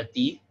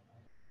similarity.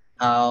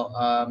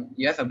 How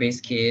you have a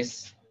base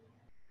case,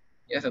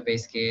 you have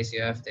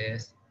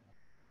this,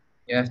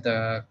 you have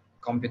the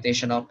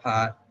computational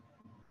part,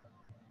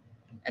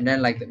 and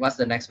then like what's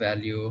the next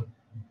value?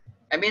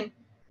 I mean,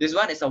 this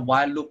one is a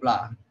while loop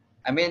lah.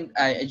 I mean,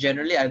 I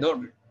generally I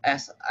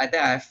think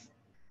I've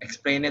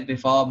explained it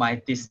before, my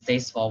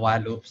distaste for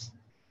while loops.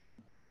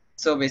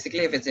 So basically,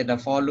 if it's in a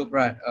for loop,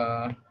 right?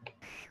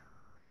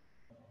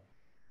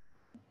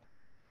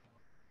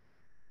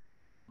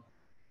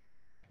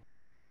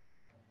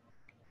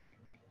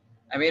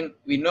 I mean,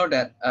 we know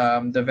that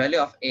the value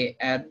of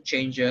n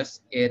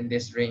changes in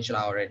this range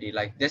already.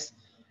 Like this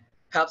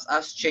helps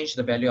us change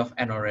the value of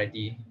n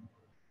already.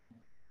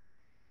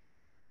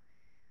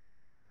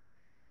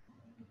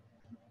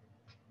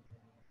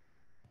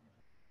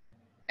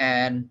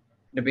 And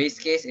the base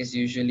case is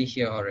usually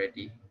here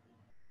already.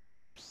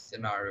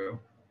 Scenario,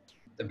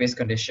 the base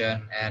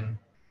condition, and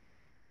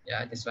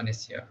yeah, this one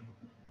is here.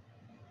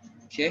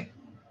 Okay.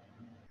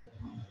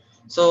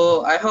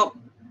 So I hope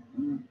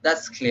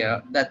that's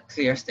clear. That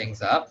clears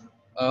things up.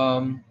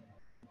 I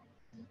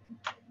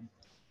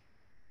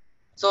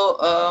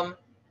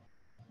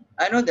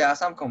know there are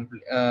some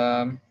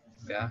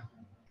yeah.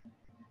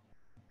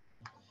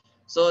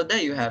 So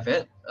there you have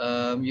it.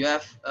 You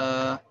have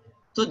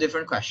two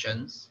different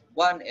questions.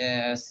 One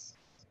is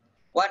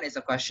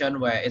a question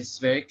where it's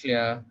very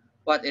clear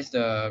what is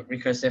the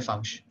recursive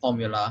function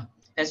formula.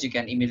 Hence, you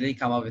can immediately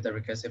come up with a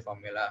recursive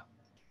formula.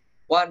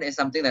 One is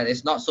something that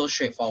is not so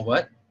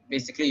straightforward,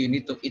 basically you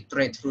need to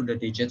iterate through the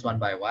digits one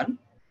by one.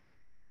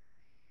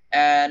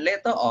 And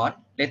later on,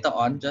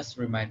 just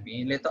remind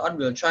me, later on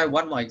we'll try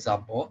one more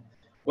example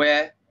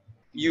where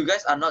you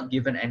guys are not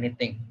given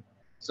anything.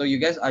 So you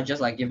guys are just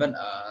like given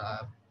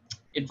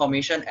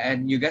information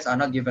and you guys are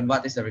not given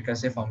what is the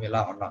recursive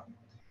formula or not.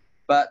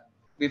 But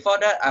before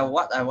that,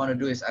 what I want to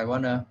do is I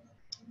want to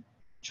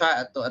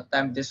try to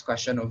attempt this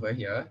question over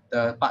here,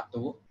 the part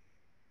 2.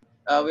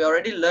 We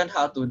already learned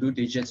how to do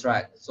digits,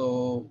 right?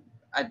 So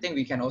I think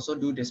we can also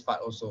do this part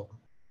also.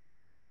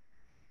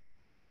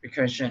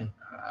 Recursion.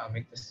 I'll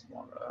make this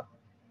smaller.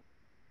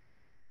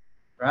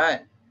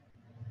 Right.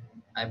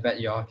 I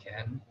bet y'all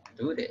can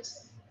do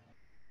this.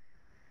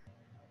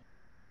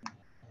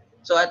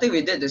 So I think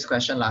we did this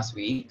question last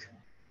week,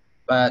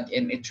 but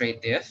in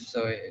iterative.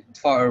 So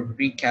for a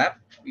recap,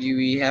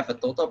 we have a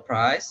total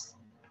price,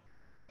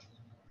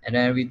 and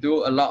then we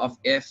do a lot of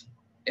if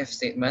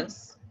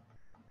statements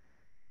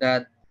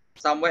that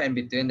somewhere in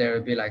between there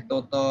will be like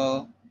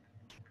total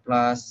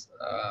plus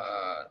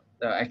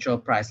the actual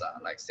price,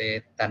 like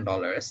say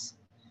 $10.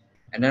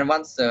 And then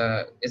once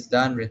it's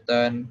done,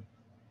 return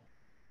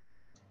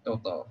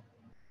total.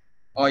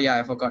 Oh yeah,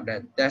 I forgot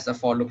that there's a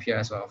for loop here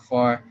as well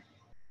for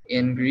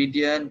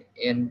ingredient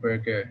in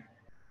burger.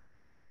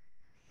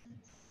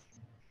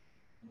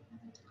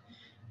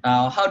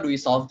 Now, how do we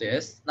solve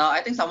this? Now,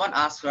 I think someone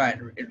asked right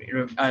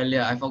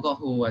earlier. I forgot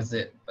who was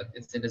it, but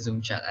it's in the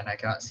Zoom chat and I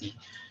cannot see.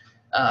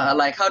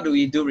 Like, how do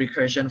we do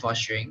recursion for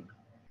string?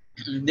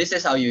 This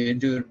is how you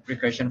do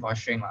recursion for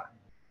string.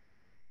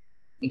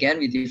 Again,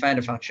 we define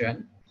the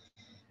function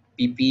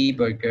pp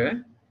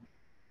burger.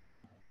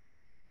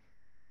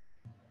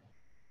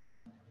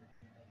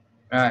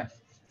 Right.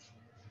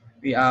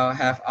 We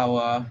have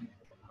our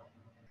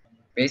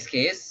base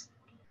case.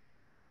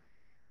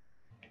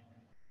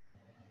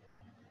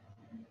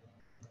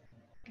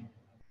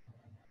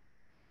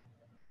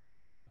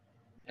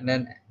 And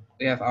then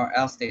we have our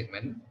else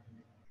statement.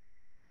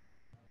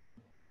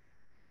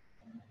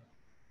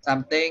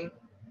 Something.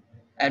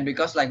 And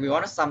because like we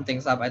want to sum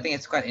things up, I think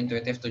it's quite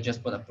intuitive to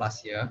just put a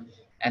plus here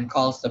and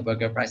calls the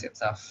burger price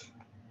itself.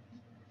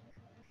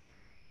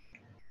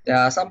 There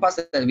are some parts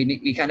that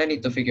we kind of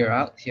need to figure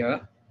out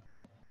here.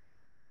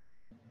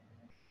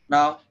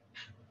 Now,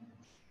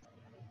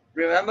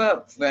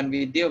 remember when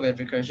we deal with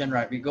recursion,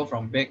 right? We go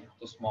from big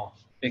to small,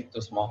 big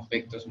to small,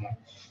 big to small.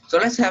 So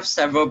let's have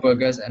several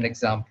burgers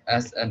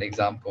as an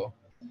example.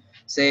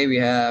 Say we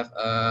have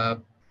a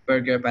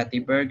burger patty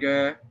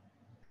burger,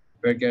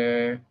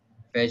 burger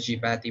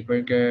veggie patty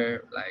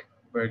burger, like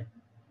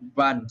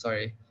bun,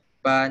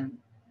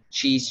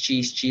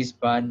 cheese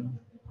bun,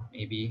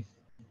 maybe.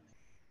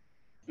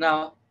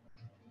 Now,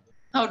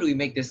 how do we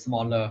make this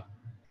smaller?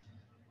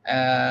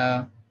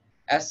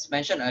 As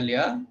mentioned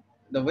earlier,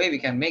 the way we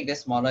can make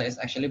this smaller is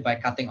actually by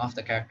cutting off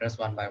the characters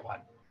one by one.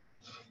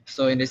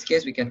 So in this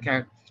case, we can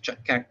cut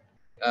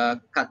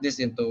this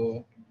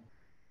into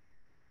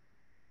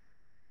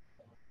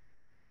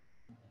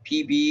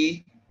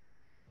PB,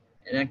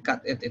 and then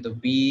cut it into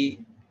B,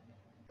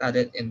 cut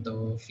it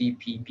into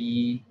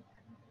VPB,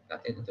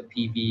 cut it into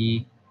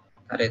PB,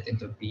 cut it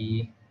into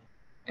B,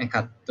 and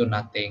cut to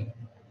nothing.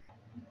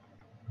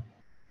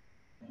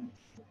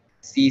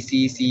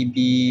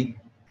 CCCB,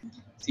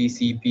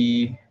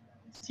 CCB,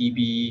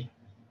 CB,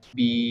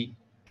 B,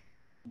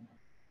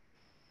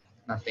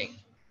 nothing.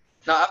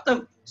 Now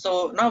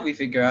now we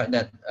figure out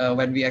that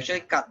when we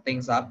actually cut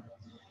things up,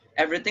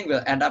 everything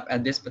will end up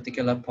at this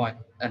particular point,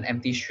 an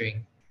empty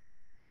string.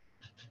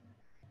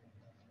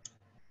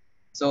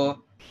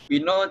 So we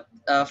know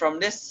from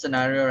this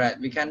scenario, right,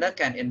 we can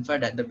infer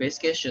that the base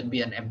case should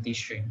be an empty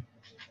string.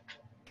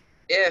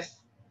 If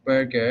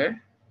burger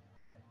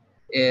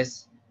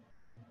is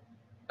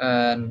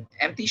an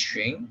empty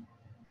string,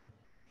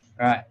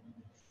 right?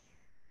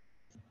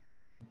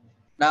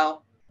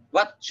 Now,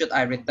 what should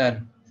I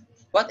return?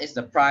 What is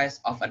the price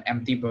of an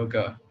empty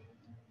burger?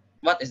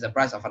 What is the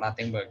price of a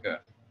nothing burger?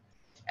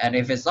 And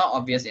if it's not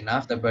obvious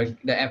enough, the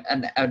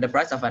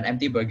price of an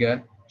empty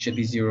burger should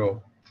be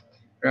 0.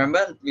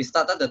 Remember, we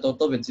started the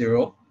total with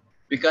 0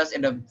 because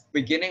in the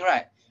beginning,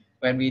 right,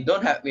 when we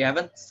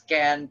haven't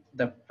scanned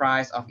the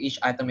price of each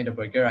item in the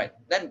burger, right,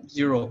 then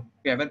 0.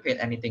 We haven't paid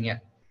anything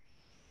yet.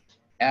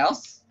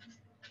 Else,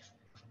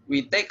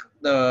 we'll take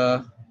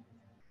the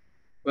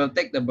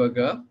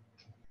burger,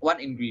 one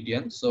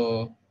ingredient.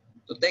 So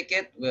to take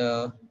it,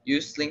 we'll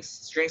use string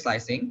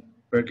slicing,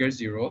 burger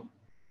 0.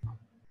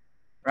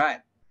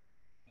 Right.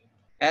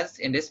 Hence,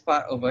 in this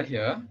part over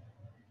here,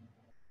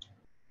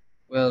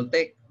 we'll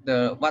take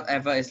the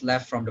whatever is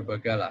left from the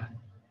burger lah.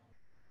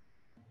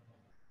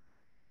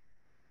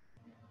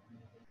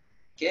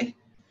 Okay.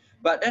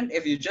 But then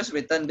if you just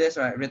return this,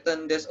 right,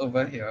 return this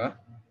over here,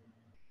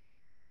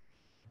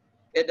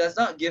 it does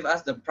not give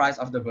us the price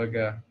of the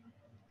burger,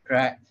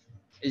 correct?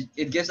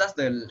 It gives us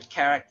the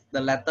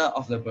letter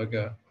of the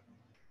burger.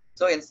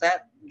 So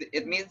instead,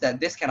 it means that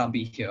this cannot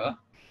be here.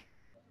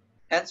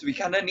 Hence, we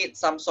kind of need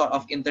some sort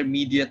of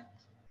intermediate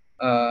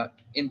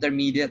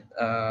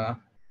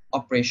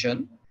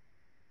operation.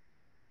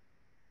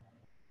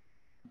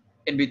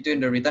 in between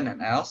the return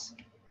and else.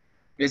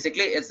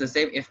 Basically, it's the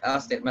same if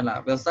else statement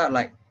lah. We'll start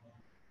like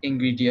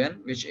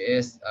ingredient, which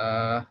is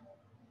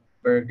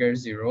burger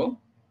 0.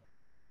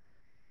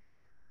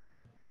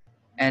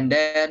 And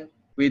then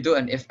we do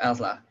an if else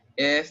lah.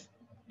 If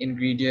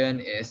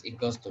ingredient is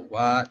equals to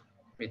what,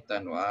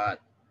 return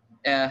what.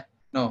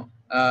 No,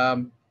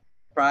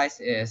 price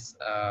is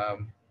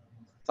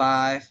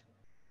 5,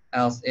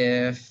 else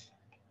if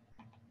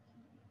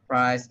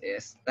price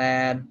is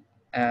 10,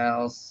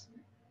 else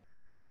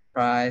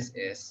price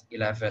is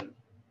 11.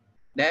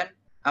 Then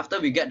after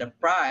we get the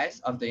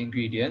price of the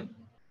ingredient,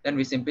 then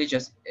we simply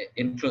just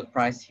include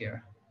price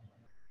here.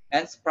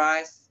 Hence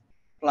price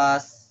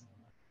plus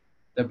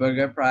the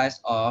burger price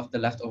of the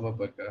leftover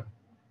burger.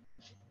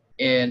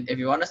 And if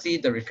you want to see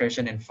the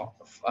recursion in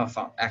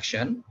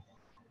action,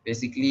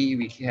 basically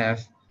we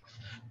have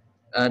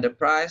the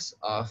price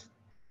of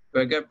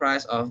burger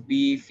price of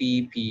B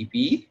phi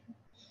PB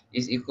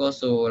is equal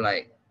to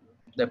like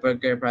the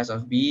burger price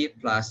of B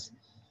plus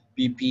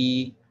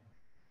BP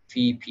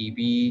phi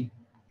PB,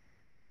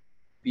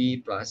 B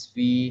plus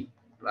V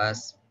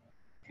plus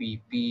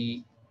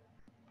VP.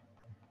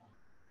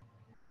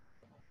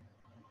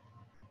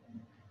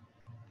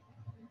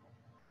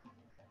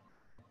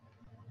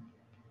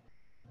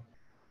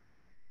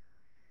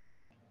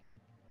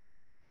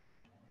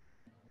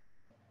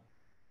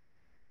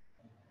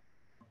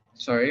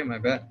 Sorry, my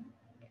bad.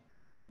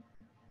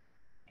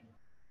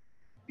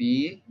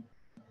 B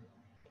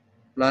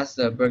plus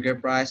the burger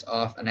price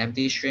of an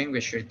empty string,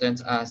 which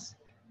returns us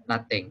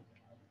nothing.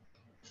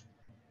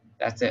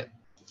 That's it.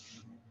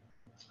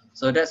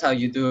 So that's how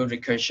you do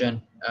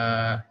recursion.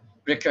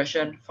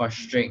 Recursion for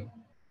string.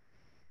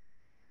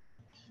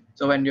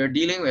 So when you're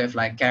dealing with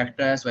like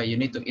characters where you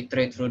need to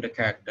iterate through the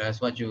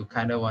characters, what you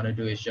kind of want to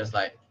do is just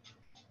like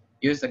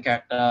use the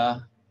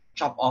character,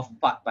 chop off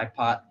part by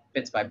part,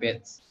 bits by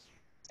bits,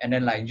 and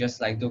then like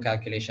just like do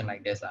calculation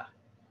like this.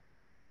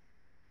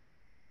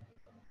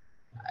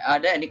 Are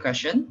there any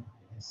questions?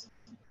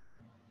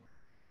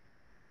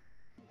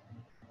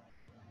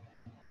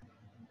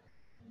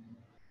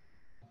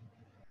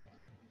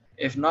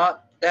 If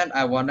not, then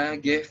I want to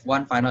give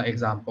one final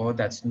example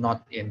that's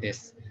not in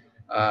this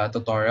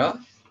tutorial.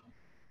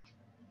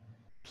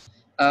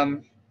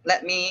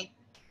 Let me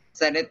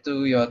send it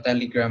to your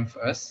Telegram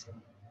first.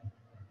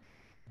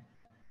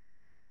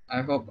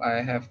 I hope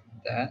I have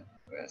that.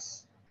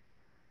 Where's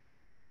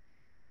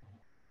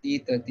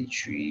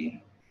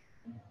T33?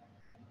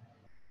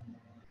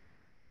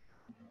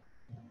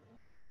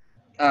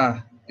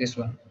 This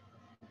one.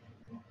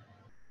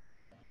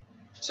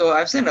 So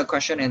I've sent a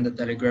question in the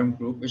Telegram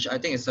group, which I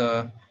think is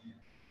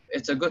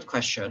it's a good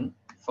question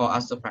for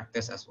us to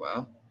practice as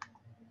well.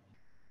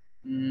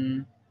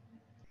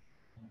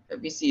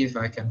 Let me see if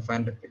I can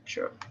find the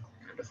picture.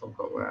 I kind of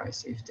forgot where I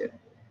saved it.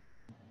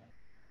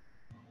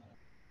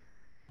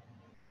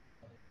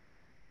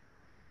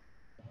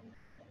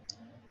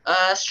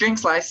 String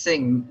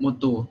slicing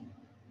mutu.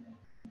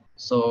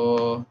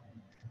 So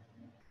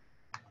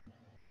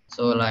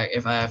like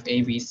if I have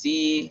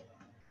ABC,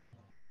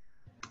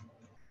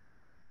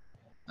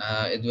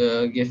 it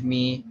will give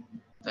me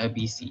a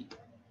BC.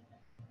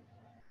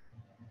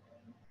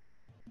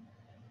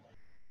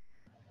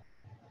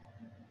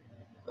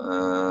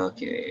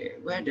 Okay,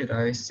 where did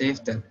I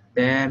save the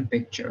damn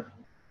picture?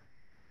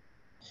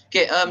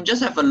 Okay,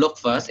 just have a look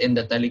first in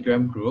the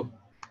Telegram group.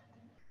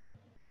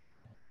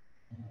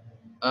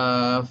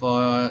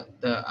 For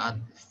the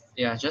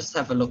yeah, just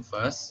have a look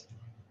first.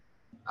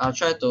 I'll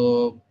try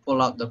to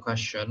pull out the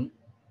question.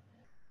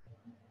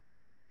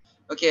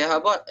 Okay, how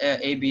about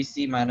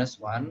ABC minus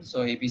 1? So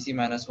ABC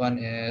minus 1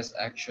 is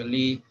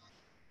actually,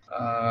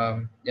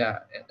 yeah,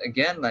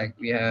 again, like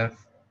we have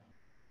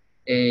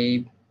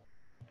A,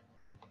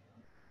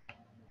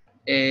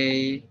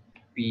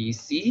 B,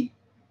 C,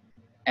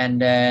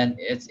 and then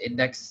its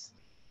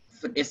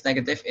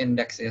negative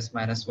index is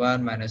minus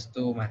 1, minus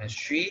 2, minus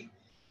 3.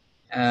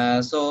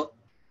 So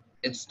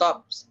it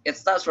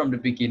starts from the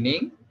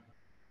beginning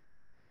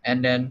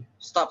and then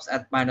stops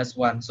at minus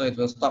 1. So it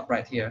will stop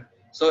right here.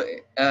 So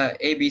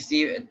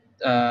ABC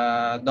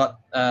dot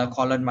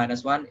colon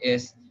minus 1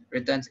 is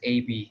returns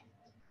AB.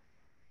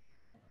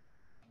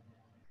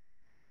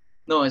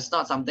 No, it's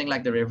not something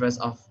like the reverse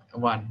of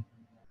 1.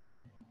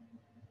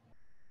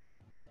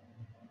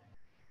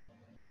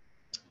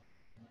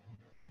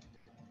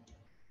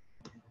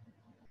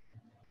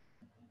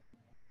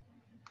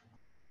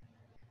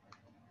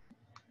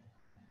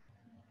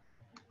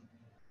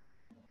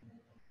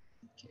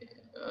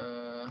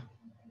 Okay.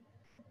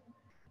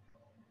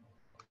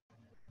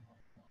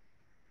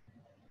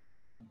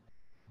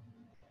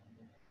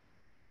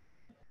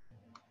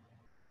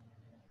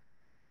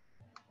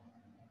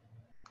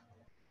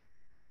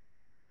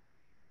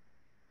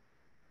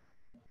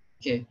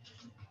 Okay.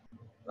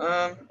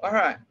 All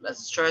right,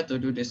 let's try to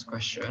do this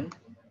question.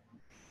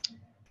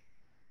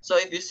 So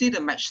if you see the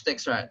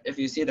matchsticks, right? If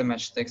you see the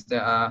matchsticks,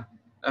 there are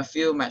a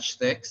few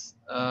matchsticks,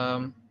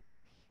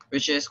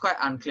 which is quite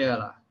unclear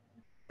lah.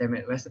 Damn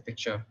it, where's the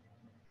picture?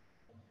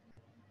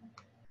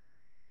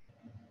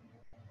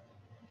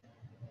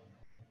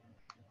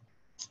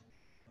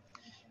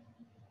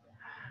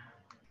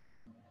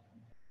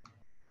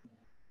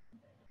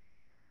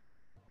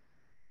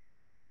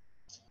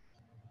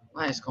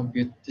 Why is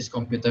this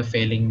computer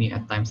failing me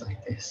at times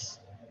like this?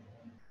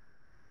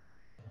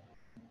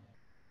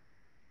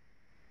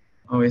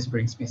 Always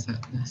brings me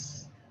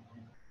sadness.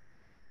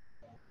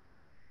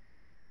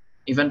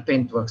 Even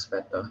Paint works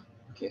better.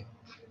 Okay.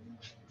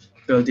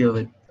 We'll deal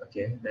with,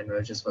 okay, then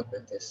we'll just work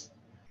with this.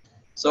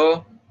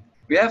 So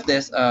we have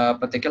this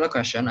particular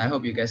question, I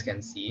hope you guys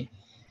can see,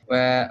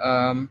 where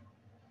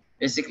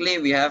basically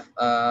we have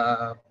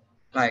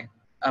like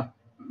a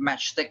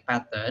matchstick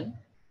pattern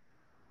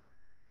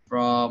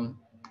from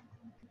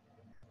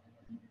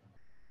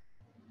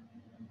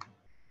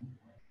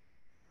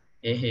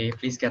hey,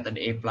 please get an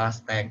A+,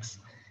 thanks.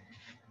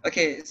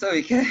 Okay, so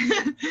we can,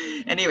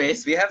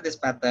 anyways, we have this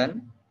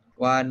pattern,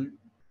 1,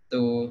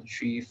 2,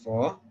 3,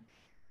 4.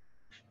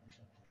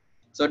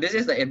 So this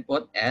is the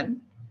input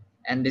N,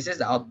 and this is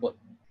the output.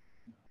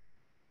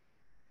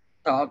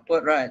 The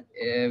output, right,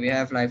 we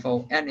have like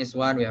for N is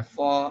 1, we have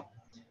 4,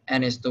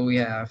 N is 2, we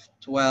have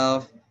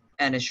 12,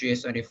 N is 3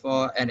 is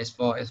 24, N is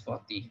 4 is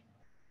 40.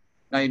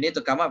 Now you need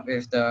to come up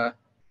with the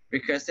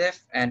recursive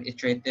and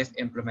iterative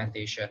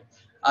implementation.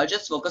 I'll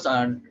just focus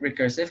on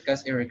recursive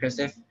because in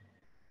recursive,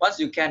 once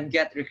you can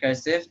get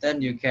recursive,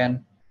 then you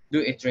can do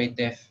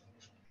iterative.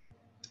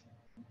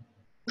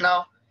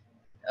 Now,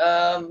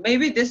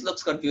 maybe this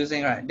looks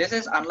confusing, right? This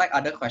is unlike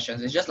other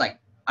questions. It's just like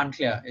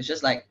unclear. It's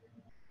just like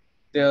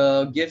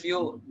they'll give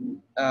you,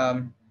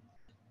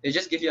 they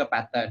just give you a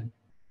pattern,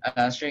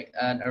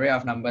 an array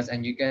of numbers,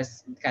 and you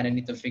guys kind of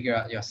need to figure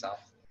out yourself.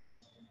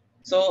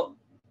 So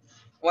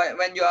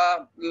when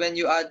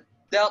you are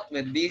dealt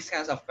with these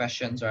kinds of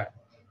questions, right?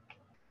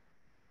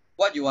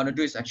 What you want to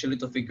do is actually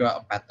to figure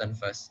out a pattern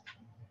first.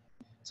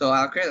 So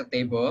I'll create a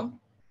table,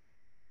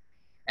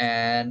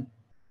 and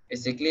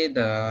basically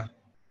the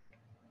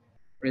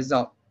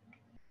result.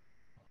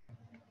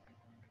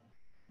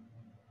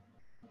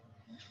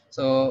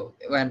 So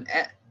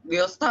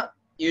we'll start,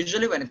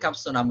 usually when it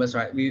comes to numbers,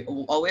 right, we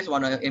always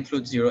want to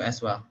include 0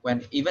 as well,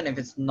 when even if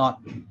it's not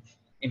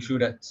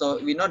included.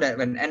 So we know that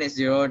when N is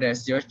 0,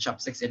 there's 0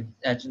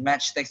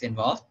 matchsticks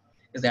involved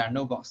because there are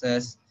no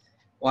boxes.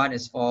 1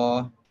 is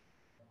 4,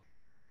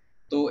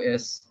 2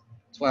 is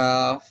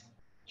 12,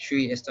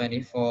 3 is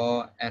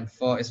 24, and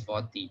 4 is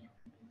 40.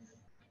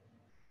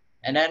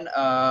 And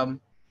then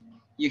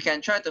you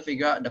can try to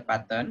figure out the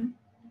pattern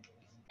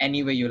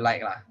any way you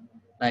like lah.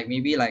 Like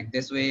maybe like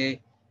this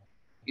way,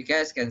 you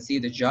guys can see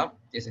the jump.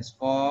 This is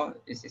 4,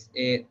 this is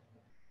 8,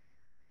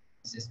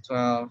 this is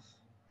 12,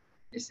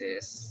 this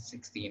is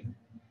 16.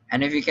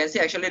 And if you can see,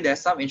 actually there's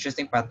some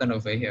interesting pattern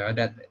over here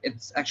that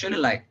it's actually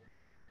like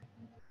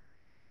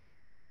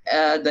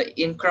the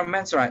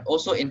increments, right,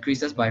 also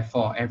increases by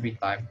 4 every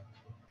time.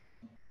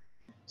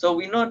 So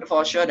we know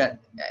for sure that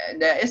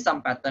there is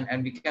some pattern,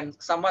 and we can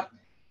somewhat,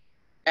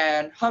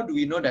 and how do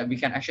we know that we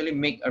can actually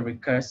make a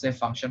recursive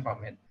function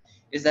from it?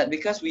 Is that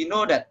because we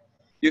know that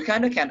you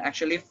kind of can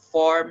actually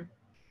form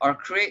or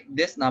create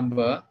this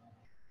number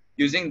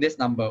using this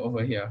number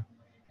over here.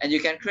 And you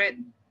can create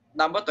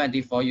number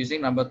 24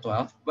 using number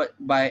 12, but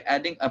by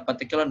adding a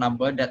particular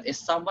number that is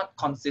somewhat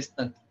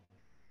constant,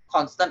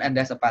 and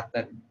there's a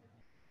pattern.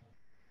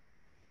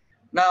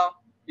 Now,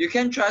 you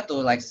can try to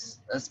like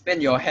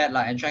spin your head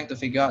and trying to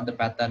figure out the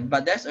pattern,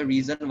 but there's a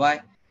reason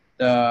why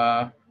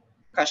the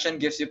question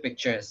gives you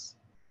pictures,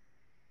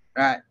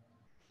 right?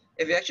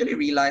 If you actually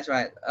realize,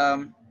 right,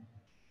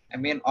 I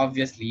mean,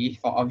 obviously,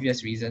 for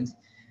obvious reasons,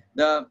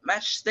 the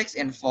matchsticks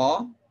in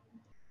 4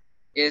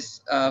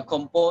 is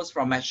composed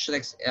from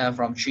matchsticks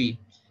from 3.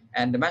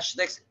 And the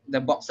matchsticks,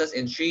 the boxes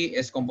in 3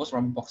 is composed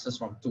from boxes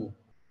from 2.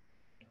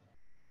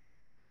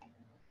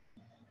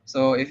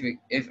 So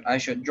if I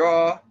should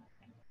draw,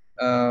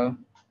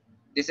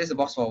 this is a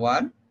box for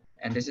 1,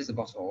 and this is a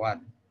box for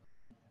 1.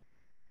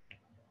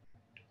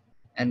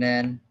 And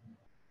then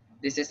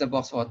this is the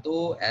box for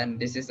 2, and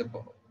this is the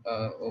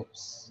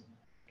oops.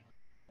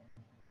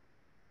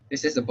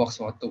 This is the box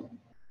for 2.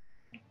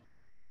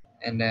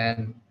 And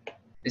then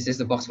this is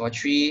the box for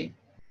 3,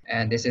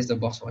 and this is the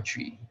box for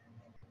 3.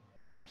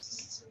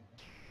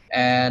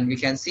 And we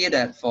can see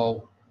that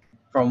for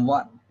from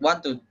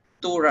 1 to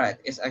 2, right,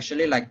 it's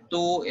actually like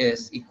 2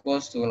 is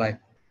equals to like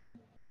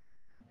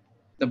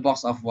the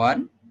box of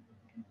 1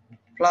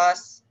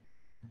 plus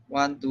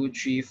 1, 2,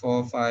 3,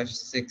 4, 5,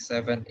 6,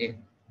 7, 8.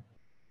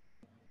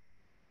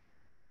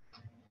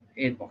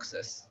 8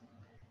 boxes.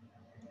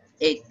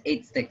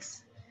 8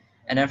 sticks.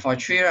 And then for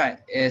 3, right,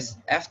 is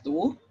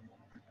F2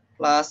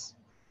 plus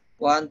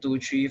 1, 2,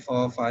 3,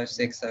 4, 5,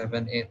 6,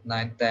 7, 8,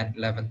 9, 10,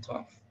 11,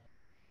 12.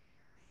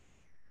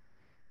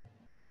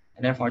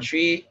 And then for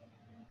 3,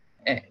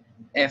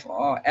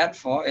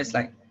 F4 is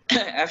like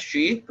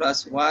F3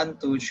 plus 1,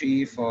 2,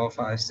 3, 4,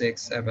 5,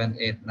 6, 7,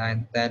 8,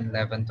 9, 10,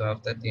 11,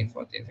 12, 13,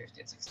 14,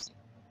 15, 16.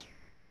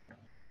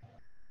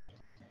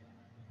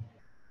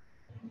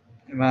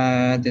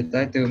 Did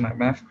I do my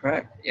math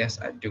correct? Yes,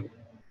 I do.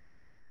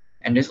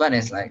 And this one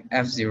is like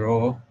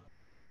F0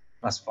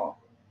 plus 4.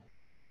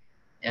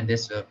 And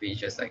this will be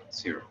just like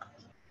 0.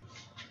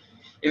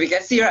 If you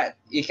can see, right,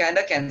 you kind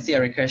of can see a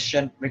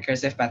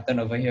recursive pattern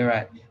over here,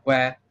 right,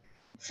 where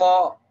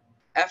 4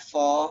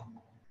 F4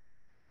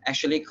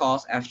 actually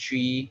calls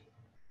F3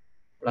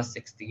 plus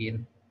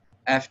 16.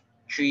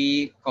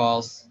 F3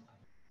 calls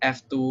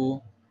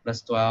F2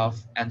 plus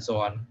 12, and so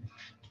on.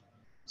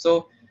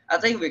 So I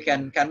think we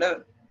can kind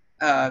of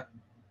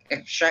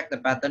extract the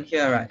pattern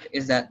here, right?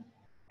 Is that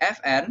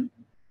Fn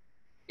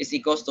is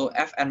equals to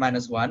Fn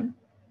minus 1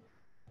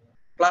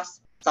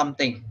 plus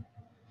something.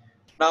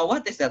 Now,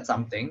 what is that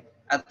something?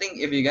 I think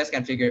if you guys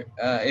can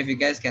if you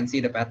guys can see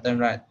the pattern,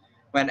 right?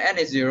 When n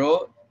is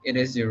 0, it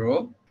is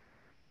 0.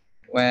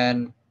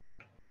 When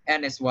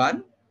n is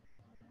 1,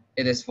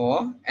 it is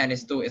 4. N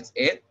is 2, it's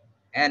 8.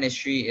 N is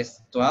 3,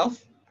 is 12.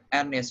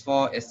 N is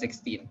 4, is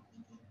 16.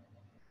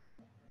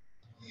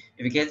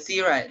 If you can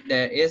see, right,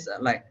 there is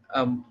like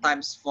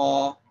times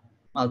 4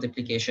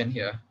 multiplication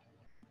here.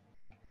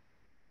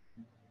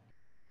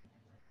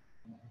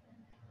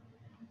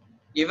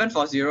 Even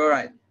for 0,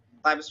 right,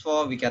 times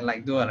 4, we can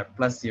like do a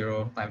plus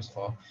 0 times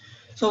 4.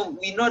 So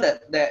we know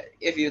that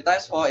if you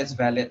times 4, it's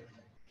valid.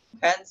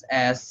 Hence,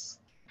 as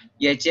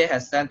Yeche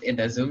has sent in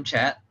the Zoom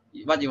chat,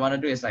 what you want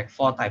to do is like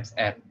 4 times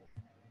n.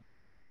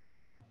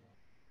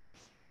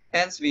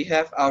 Hence, we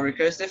have our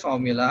recursive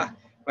formula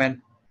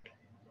when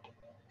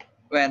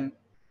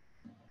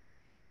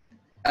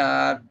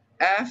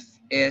f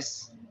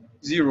is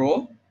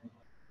 0,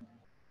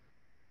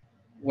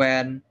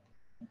 when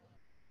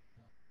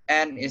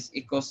n is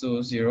equal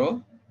to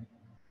 0,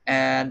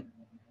 and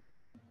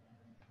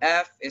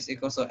f is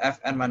equal to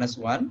fn minus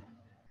 1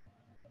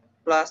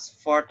 plus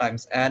 4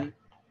 times n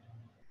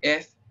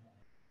if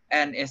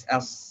n is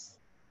else.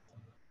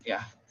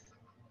 Yeah,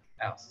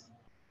 else.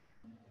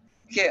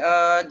 Okay,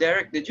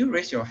 Derek, did you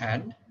raise your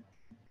hand?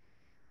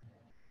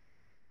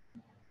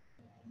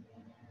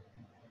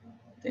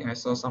 I think I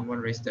saw someone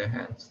raise their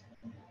hands.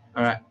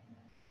 All right.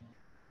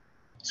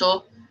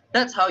 So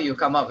that's how you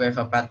come up with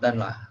a pattern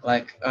lah.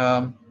 Like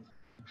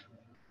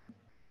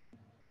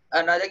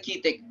another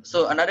key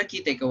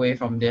takeaway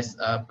from this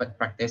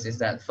practice is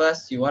that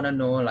first you want to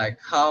know like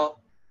how,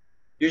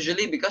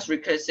 usually because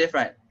recursive,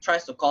 right,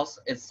 tries to call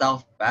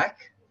itself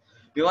back,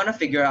 we want to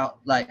figure out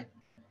like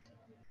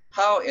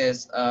how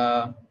is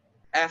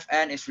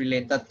fn is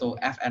related to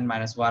fn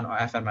minus 1 or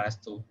fn minus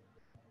 2.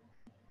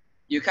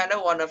 You kind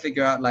of want to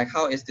figure out like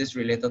how is this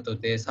related to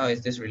this, how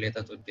is this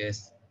related to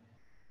this,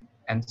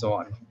 and so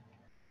on.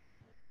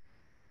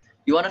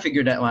 You want to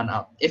figure that one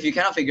out. If you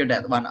cannot figure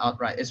that one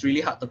out, right, it's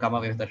really hard to come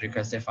up with the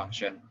recursive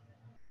function.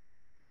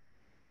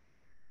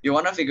 You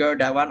want to figure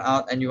that one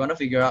out, and you want to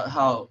figure out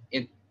how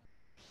it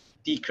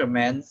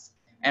decrements,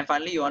 and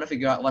finally you want to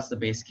figure out what's the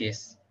base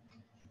case.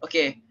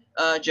 Okay,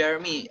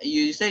 Jeremy,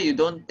 you say you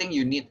don't think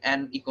you need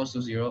n equals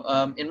to 0.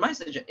 In my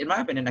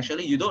opinion,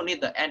 actually, you don't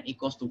need the n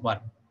equals to 1.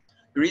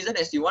 The reason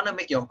is you want to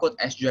make your code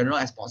as general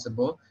as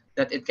possible,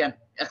 that it can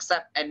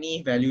accept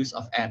any values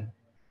of n,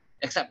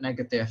 except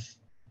negative.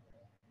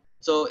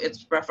 So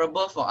it's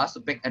preferable for us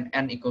to pick an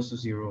n equals to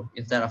 0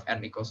 instead of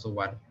n equals to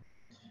 1.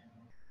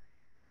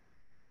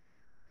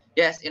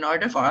 Yes, in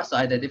order for us to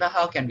identify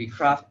how can we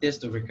craft this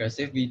to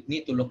recursive, we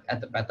need to look at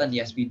the pattern.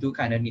 Yes, we do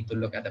kind of need to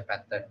look at the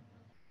pattern.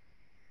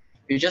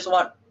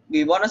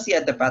 We want to see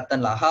at the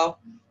pattern how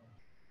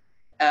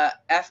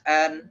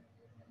fn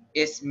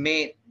is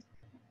made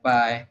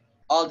by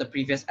all the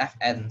previous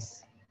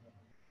fn's.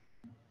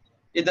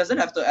 It doesn't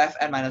have to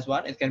fn minus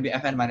 1. It can be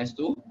fn minus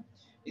 2.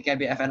 It can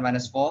be fn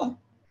minus 4.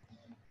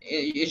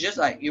 It's just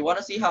like you want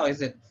to see how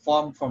is it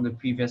formed from the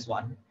previous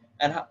one,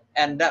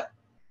 and that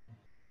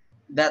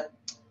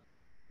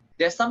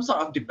there's some sort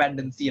of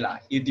dependency lah.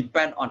 You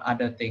depend on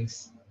other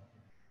things.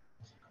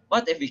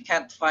 What if we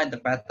can't find the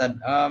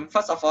pattern?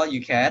 First of all,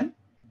 you can.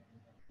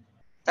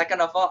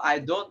 Second of all, I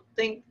don't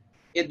think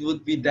it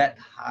would be that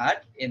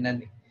hard in a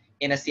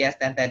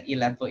CS1010E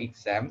level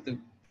exam to,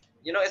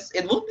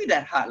 it won't be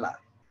that hard lah.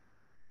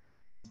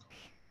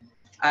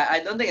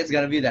 I don't think it's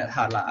gonna be that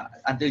hard lah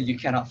until you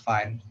cannot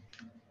find.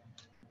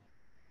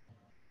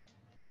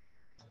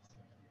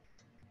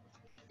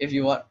 If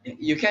you want,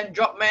 you can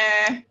drop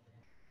me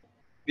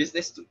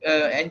business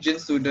engine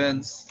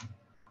students.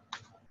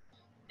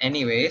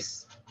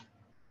 Anyways,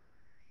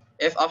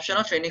 if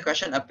optional training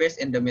question appears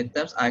in the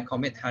midterms, I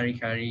commit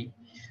hari-kari.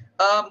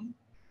 I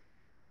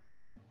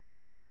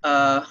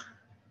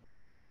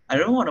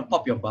don't want to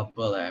pop your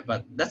bubble,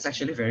 but that's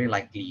actually very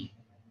likely.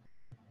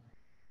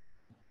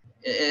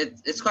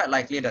 It's quite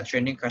likely that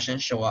training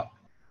questions show up.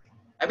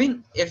 I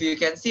mean, if you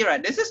can see,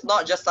 right, this is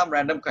not just some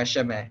random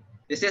question, man.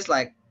 This is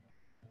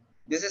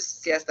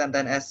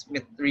CS1010S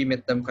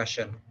midterm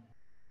question.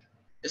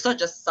 It's not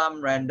just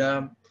some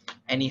random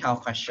anyhow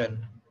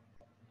question.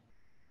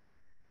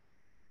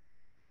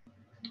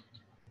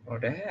 Oh,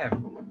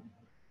 damn.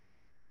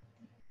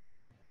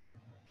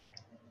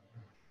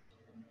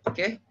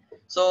 Okay,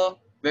 so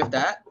with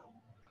that,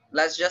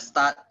 let's just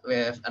start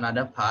with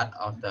another part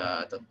of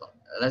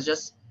let's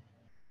just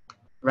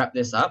wrap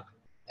this up.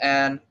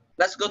 And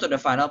let's go to the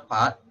final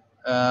part,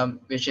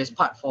 which is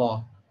part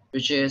 4,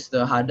 which is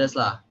the hardest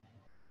lah.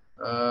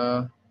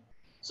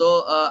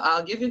 So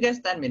I'll give you guys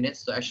 10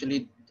 minutes to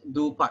actually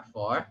do part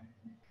 4.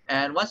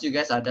 And once you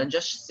guys are done,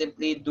 just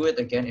simply do it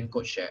again in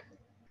code share.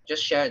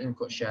 Just share it in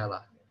code share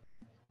lah.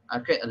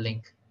 I'll create a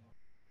link.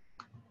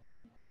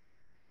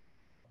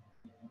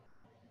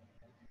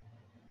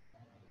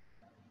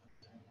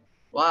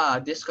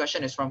 Wow, this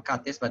question is from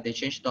Katis, but they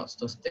changed dots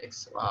to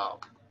sticks. Wow,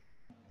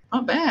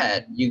 not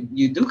bad.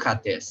 You do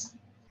Katis.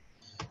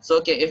 So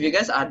okay, if you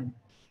guys are,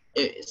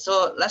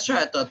 so let's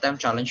try to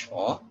attempt challenge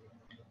 4.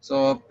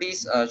 So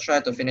please try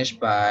to finish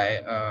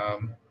by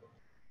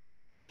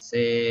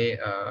say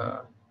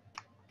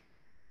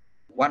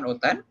 1 or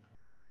 10.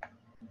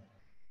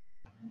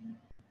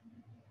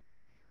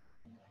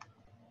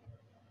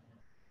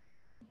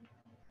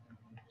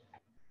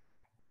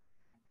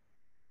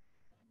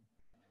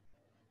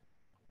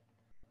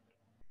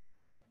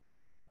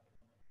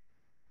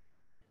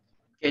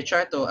 Okay,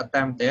 try to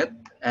attempt it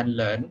and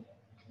learn.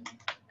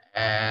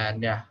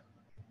 And yeah,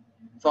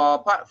 for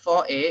part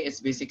 4a,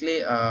 it's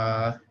basically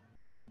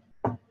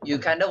you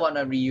kind of want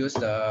to reuse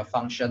the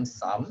function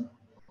sum.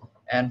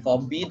 And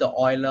for B, the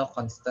Euler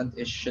constant,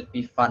 it should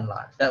be fun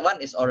lah. That one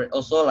is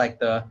also like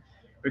the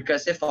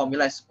recursive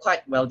formula is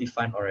quite well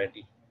defined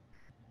already.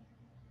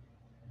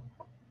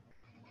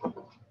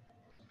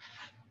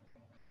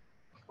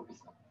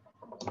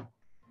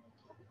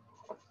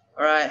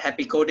 All right,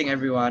 happy coding,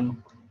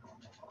 everyone.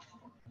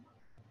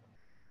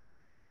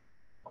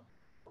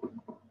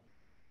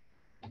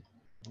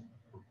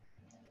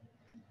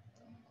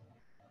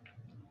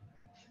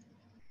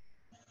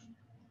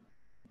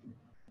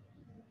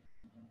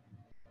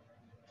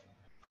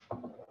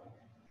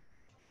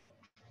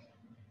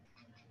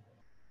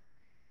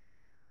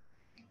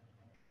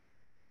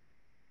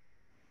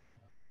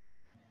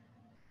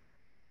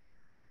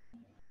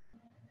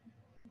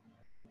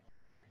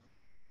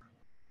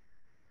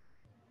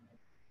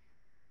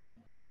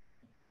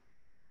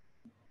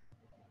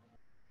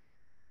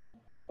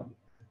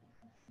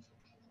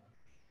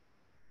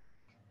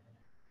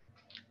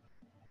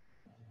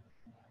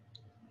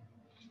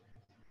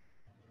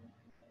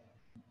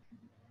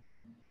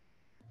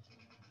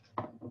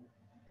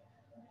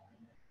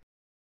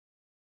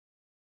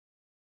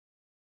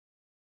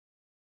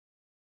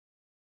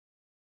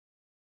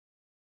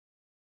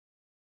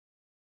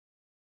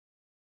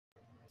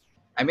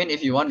 I mean,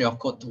 if you want your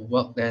code to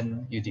work,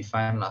 then you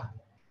define lah.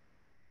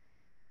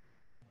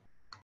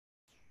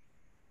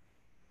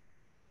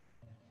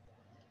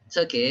 It's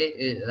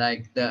okay.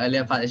 Like the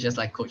earlier part is just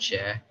like code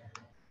share.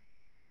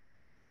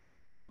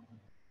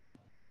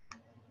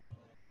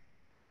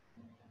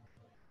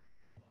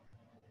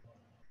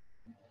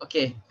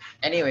 Okay.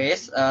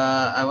 Anyways,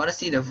 I want to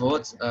see the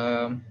votes.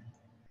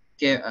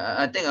 Okay,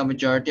 I think a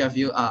majority of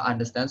you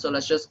understand. So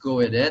let's just go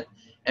with it.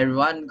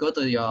 Everyone, go to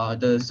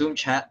the Zoom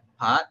chat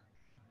part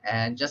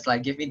and just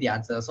like give me the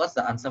answers. What's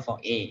the answer for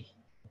A?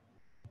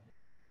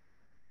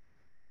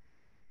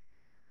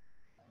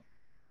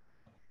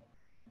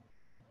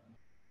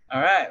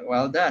 All right,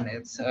 well done.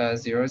 It's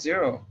 0,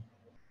 0.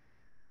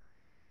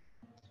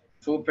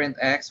 Full print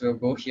X will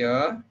go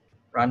here,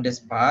 run this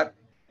part.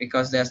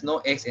 Because there's no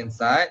X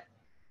inside,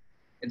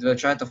 it will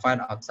try to find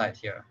outside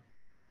here.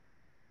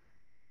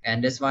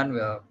 And this one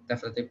will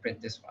definitely print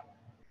this one.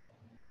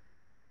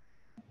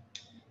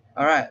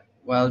 All right,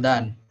 well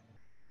done.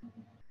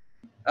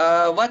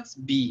 What's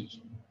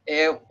B?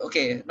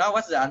 Okay, now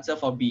what's the answer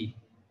for B?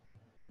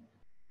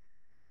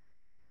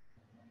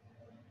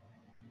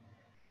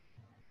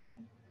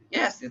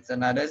 Yes, it's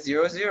another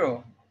 0,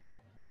 0.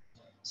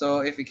 So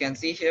if you can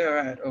see here,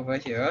 right over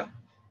here,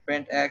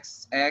 print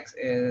X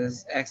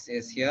is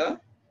here.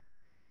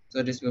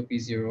 So this will be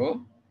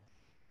 0.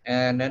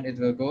 And then it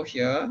will go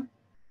here.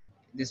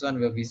 This one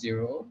will be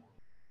 0.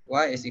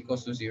 Y is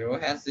equals to 0.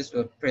 Hence, this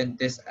will print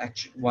this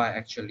y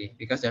actually,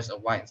 because there's a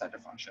y inside the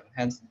function.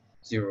 Hence,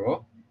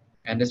 0.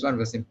 And this one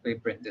will simply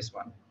print this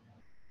one.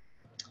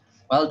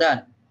 Well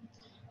done.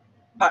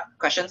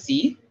 Question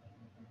C.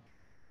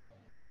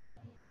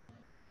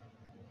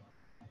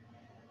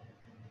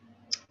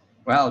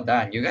 Well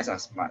done. You guys are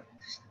smart.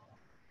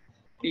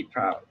 Be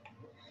proud.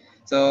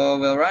 So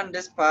we'll run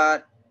this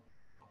part.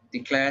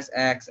 Declares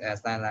X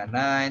as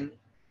 999.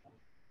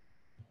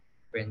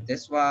 Print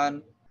this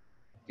one.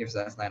 Gives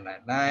us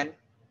 999.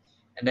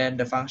 And then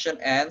the function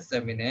ends,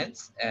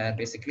 terminates, and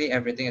basically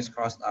everything is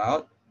crossed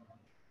out.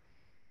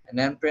 And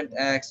then print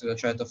X, we'll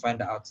try to find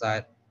the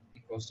outside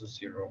equals to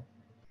 0.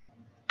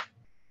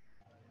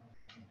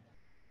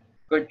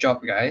 Good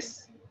job,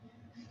 guys.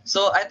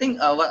 So I think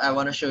what I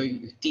want to show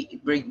you,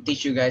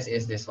 teach you guys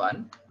is this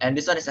one. And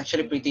this one is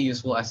actually pretty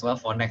useful as well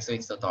for next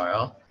week's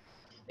tutorial.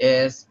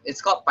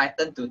 It's called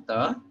Python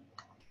Tutor.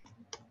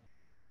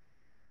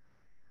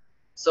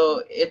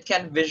 So it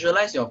can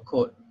visualize your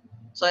code.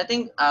 So I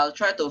think I'll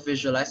try to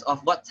visualize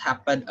of what's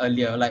happened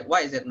earlier. Like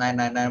why is it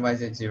 999, why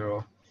is it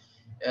 0?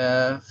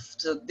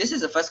 So this is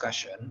the first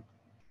question.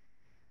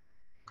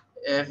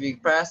 If we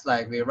press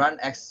like we run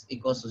X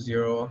equals to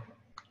 0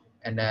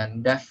 and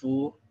then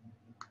defu,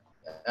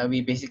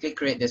 we basically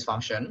create this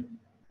function.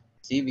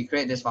 See, we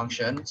create this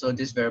function. So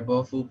this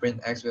variable foo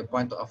print X will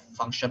point to a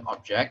function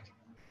object.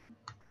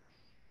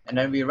 and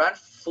then we run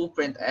full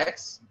print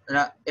x.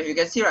 Now, if you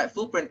can see, right,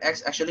 full print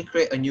x actually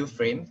create a new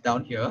frame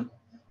down here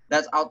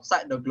that's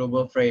outside the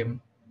global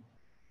frame.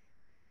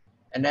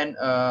 And then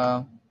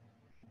I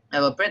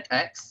will print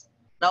x.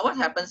 Now what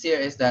happens here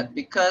is that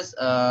because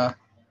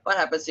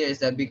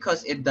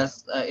it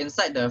does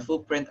inside the full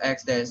print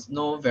x, there is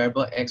no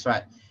variable x,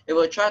 right? It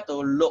will try to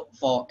look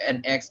for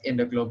an x in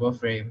the global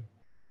frame,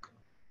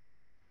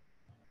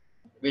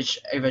 which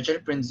eventually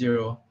prints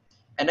 0.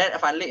 And then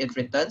finally it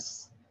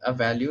returns a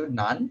value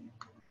none.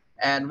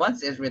 And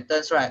once it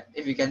returns, right,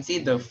 if you can see,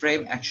 the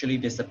frame actually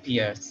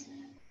disappears.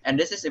 And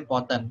this is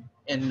important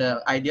in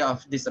the idea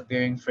of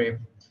disappearing frame.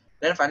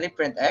 Then finally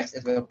print x,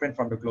 it will print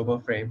from the global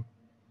frame.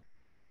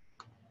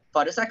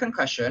 For the second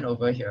question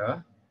over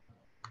here,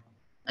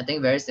 I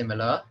think very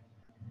similar.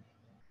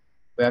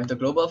 We have the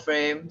global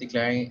frame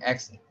declaring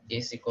x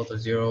is equal to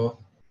 0,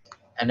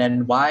 and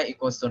then y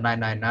equals to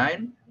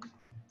 999,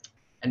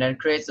 and then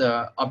creates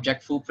a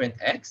object full print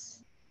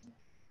x.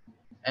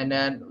 And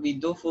then we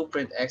do full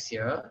print x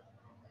here.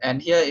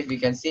 And here, if you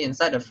can see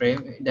inside the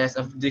frame, there's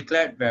a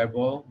declared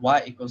variable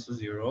y equals to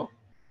 0.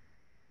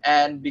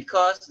 And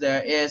because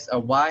there is a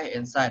y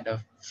inside the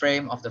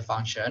frame of the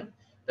function,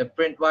 the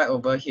print y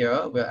over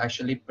here will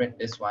actually print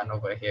this one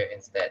over here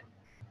instead.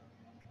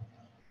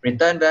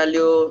 Return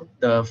value,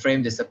 the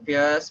frame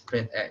disappears,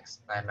 print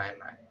x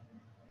 999.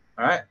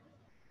 All right.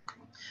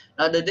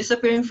 Now the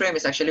disappearing frame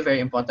is actually very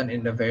important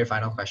in the very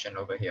final question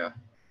over here.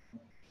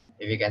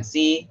 If you can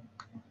see,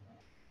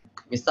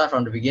 we start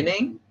from the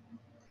beginning,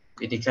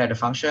 we declare the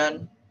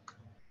function,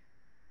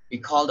 we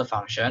call the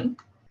function,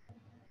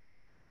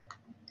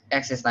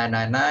 x is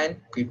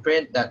 999, we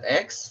print that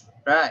x,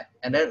 right,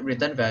 and then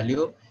return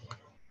value,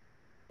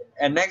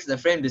 and next the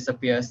frame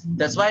disappears.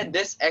 That's why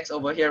this x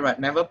over here, right,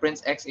 never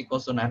prints x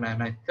equals to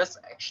 999, because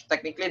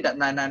technically that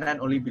 999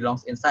 only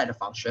belongs inside the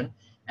function,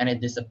 and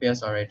it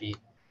disappears already.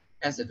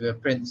 Hence it will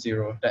print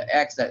 0, the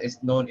x that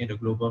is known in the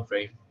global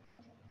frame.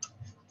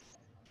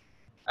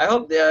 I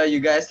hope you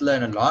guys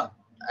learn a lot.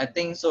 I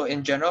think so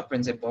in general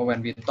principle,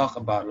 when we talk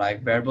about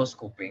like variable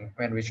scoping,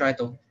 when we try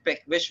to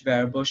pick which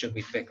variable should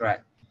we pick,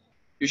 right?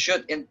 You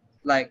should,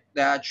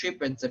 there are 3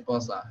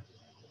 principles.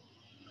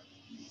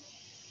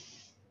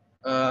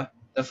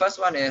 The first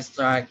one is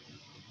like,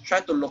 try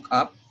to look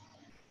up.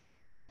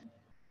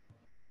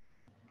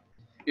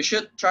 You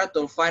should try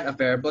to find a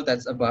variable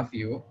that's above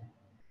you.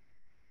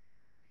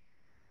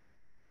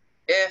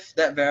 If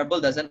that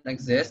variable doesn't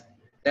exist,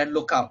 then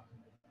look out.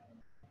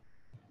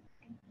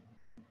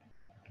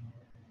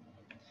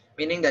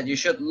 Meaning that you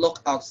should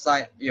look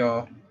outside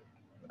your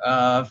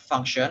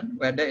function,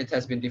 whether it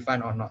has been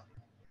defined or not.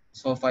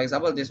 So for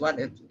example, this one,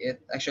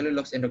 it actually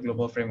looks in the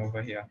global frame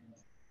over here.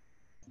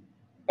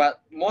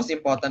 But most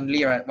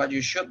importantly, right, what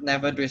you should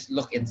never do is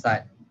look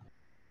inside.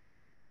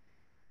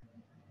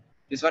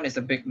 This one is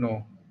a big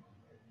no.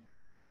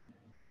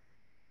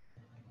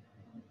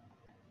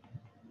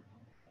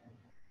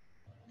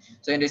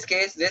 So in this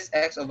case, this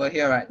x over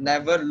here, right,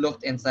 never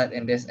looked inside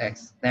in this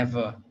x.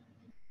 Never.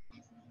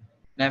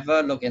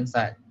 Never look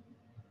inside.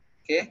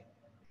 Okay?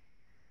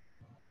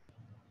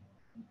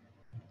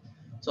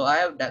 So I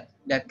have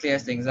that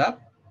clears things up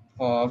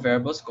for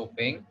variable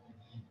scoping.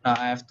 Now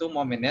I have 2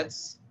 more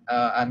minutes.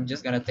 I'm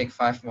just gonna take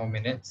 5 more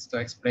minutes to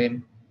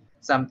explain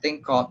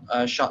something called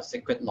short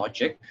circuit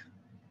logic.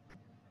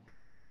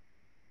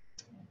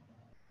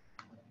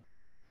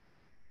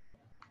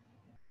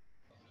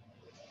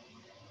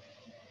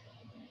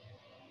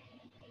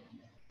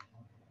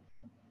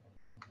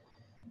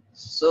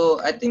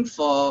 So I think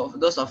for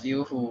those of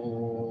you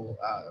who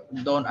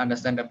don't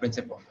understand the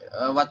principle,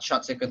 what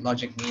short circuit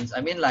logic means,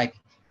 I mean, like,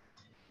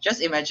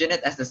 just imagine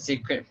it as the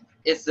circuit.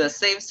 It's the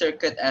same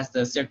circuit as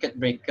the circuit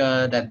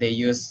breaker that they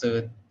use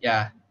to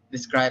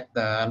describe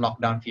the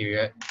lockdown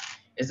period.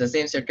 It's the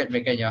same circuit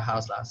breaker in your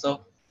house.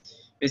 So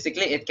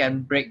basically it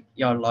can break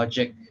your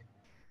logic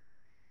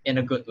in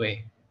a good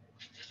way.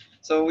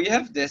 So we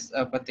have this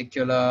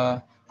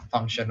particular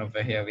function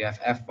over here. We have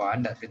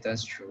f1 that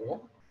returns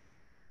true.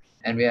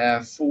 And we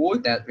have foo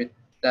that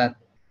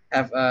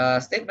have a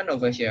statement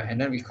over here,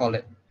 and then we call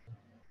it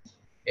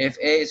if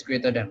a is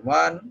greater than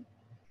 1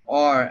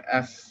 or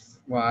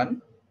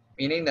f1,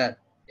 meaning that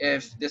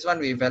if this one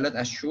we valid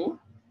as true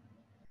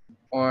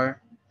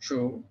or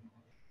true,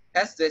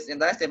 hence this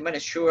entire statement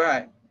is true,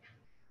 right?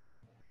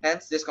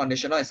 Hence this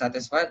conditional is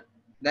satisfied,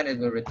 then it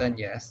will return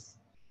yes.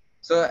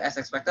 So as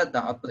expected,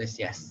 the output is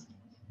yes.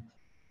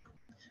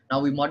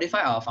 Now we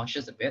modify our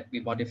functions a bit.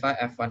 We modify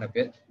f1 a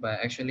bit by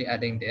actually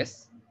adding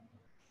this.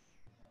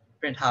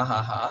 Print ha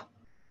ha ha.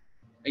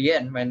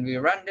 Again, when we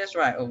run this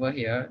right over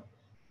here,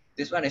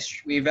 this one is,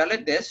 we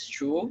valid this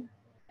true,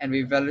 and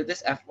we valid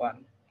this f1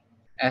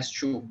 as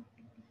true.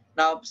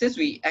 Now, since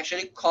we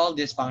actually call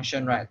this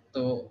function right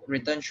to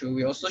return true,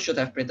 we also should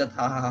have printed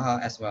ha ha ha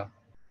as well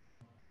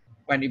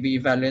when we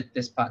valid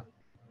this part,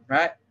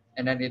 right?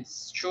 And then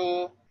it's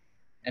true,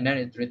 and then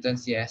it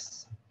returns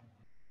yes.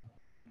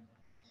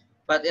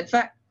 But in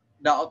fact,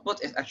 the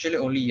output is actually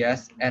only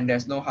yes, and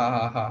there's no ha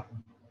ha ha.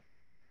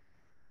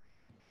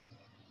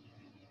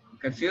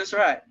 Confused,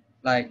 right?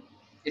 Like,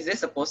 is this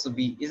supposed to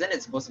be, isn't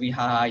it supposed to be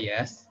haha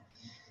yes?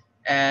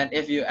 And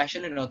if you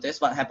actually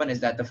notice, what happened is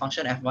that the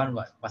function f1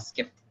 was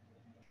skipped.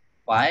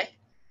 Why?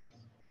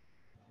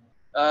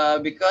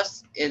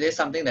 Because it is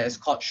something that is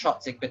called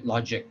short circuit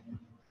logic.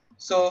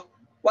 So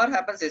what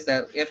happens is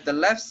that if the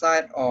left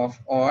side of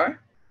OR,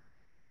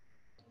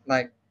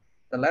 like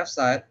the left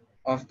side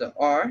of the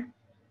OR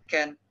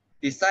can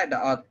decide the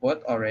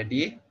output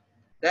already,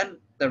 then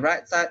the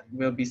right side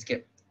will be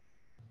skipped.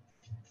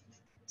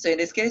 So in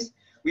this case,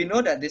 we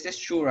know that this is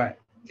true, right?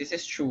 This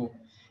is true.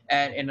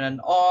 And in an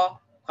OR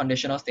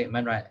conditional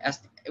statement, right, as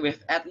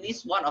with at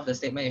least one of the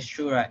statement is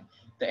true, right,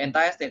 the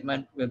entire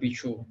statement will be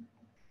true.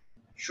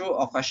 True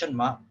or question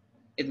mark,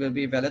 it will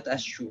be valid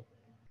as true.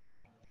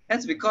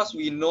 Hence, because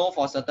we know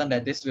for certain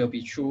that this will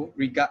be true,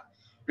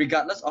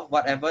 regardless of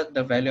whatever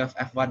the value of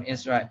f1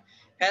 is, right?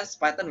 Hence,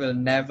 Python will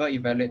never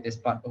evaluate this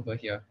part over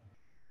here.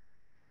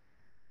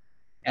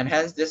 And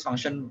hence, this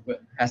function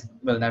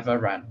will never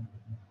run.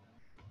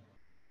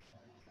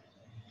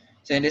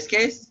 So in this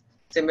case,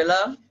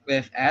 similar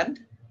with AND,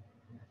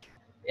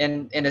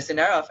 in the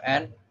scenario of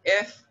AND,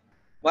 if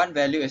one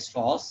value is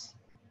false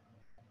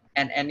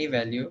and any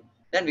value,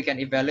 then we can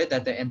evaluate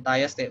that the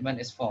entire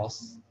statement is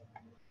false.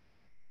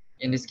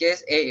 In this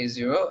case, A is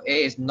 0,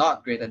 A is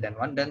not greater than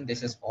 1, then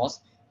this is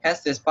false.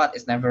 Hence, this part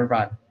is never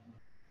run.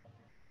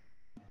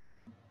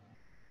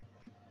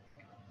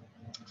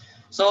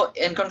 So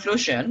in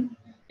conclusion,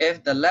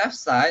 if the left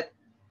side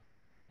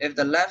of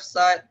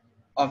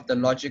the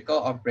logical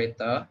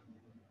operator,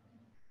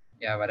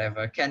 yeah,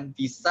 whatever, can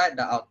decide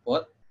the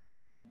output,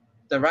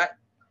 the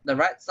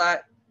right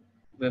side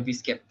will be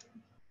skipped.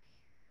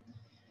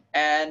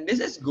 And this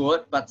is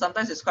good, but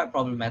sometimes it's quite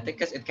problematic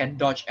because it can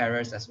dodge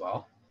errors as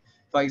well.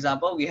 For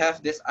example, we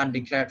have this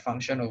undeclared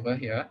function over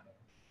here,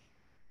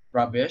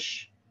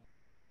 rubbish.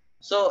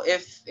 So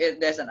if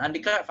there's an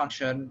undeclared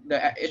function,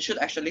 it should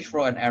actually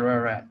throw an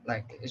error, right?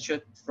 Like it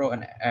should throw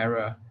an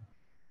error.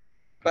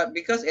 But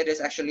because it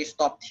is actually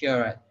stopped here,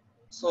 right?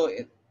 So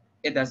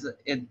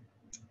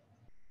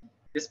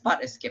this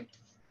part is skipped.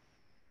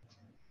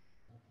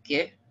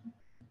 Okay.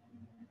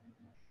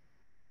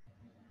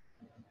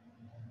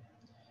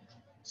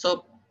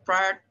 So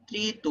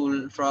priority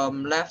to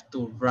from left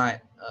to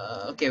right.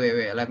 Okay,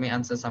 wait. Let me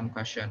answer some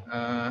question.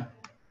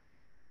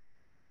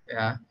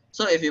 Yeah.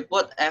 So if you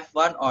put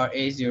F1 or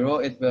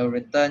A0, it will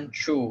return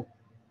true.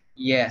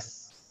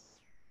 Yes.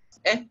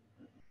 Eh?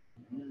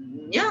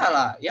 Yeah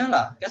lah.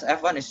 Because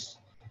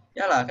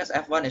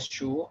F1 is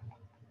true.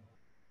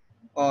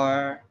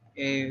 Or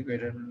A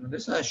greater than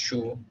this is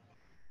true.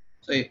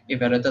 So it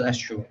evaluated as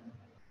true,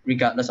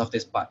 regardless of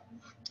this part.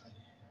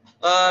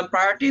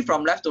 Priority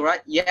from left to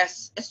right.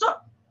 Yes, it's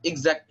not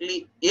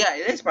exactly. Yeah,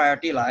 it is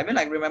priority lah. I mean,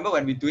 like remember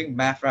when we're doing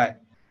math, right?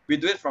 We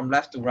do it from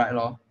left to right,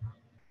 lor.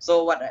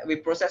 So what we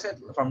process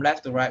it from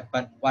left to right,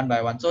 but one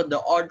by one. So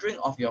the ordering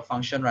of your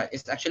function, right,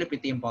 is actually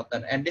pretty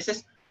important, and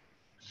this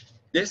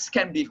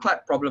can be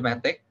quite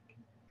problematic,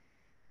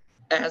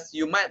 as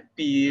you might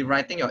be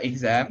writing your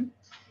exam,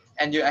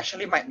 and you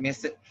actually might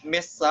miss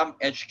some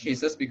edge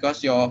cases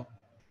because you're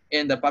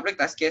in the public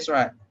test case,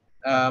 right?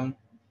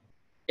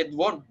 It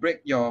won't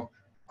break your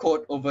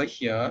code over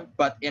here,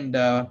 but in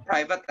the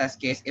private test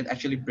case, it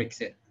actually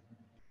breaks it.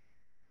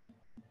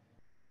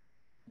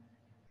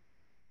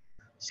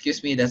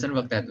 Excuse me, it doesn't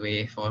work that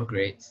way for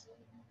grades.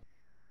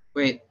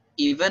 Wait,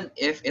 even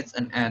if it's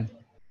an AND.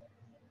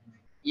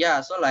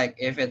 Yeah, so like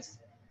if it's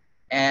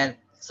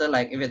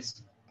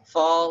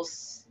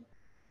false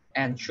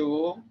and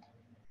true,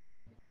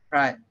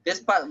 right?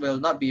 This part will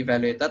not be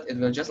evaluated. It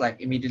will just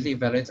like immediately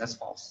evaluate as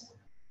false.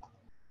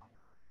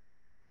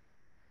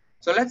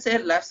 So let's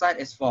say left side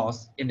is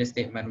false in the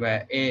statement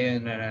where A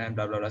and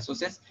blah blah blah. So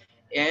since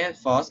A is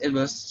false, it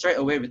will straight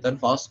away return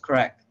false,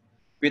 correct,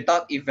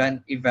 without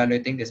even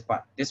evaluating this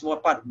part. This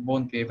part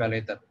won't be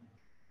evaluated.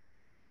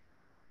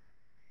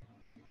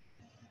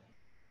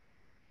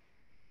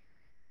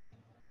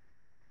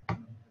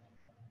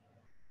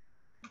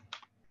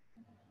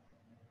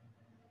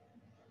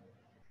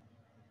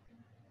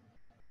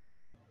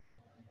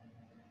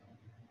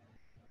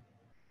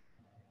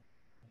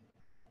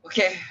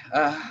 Okay.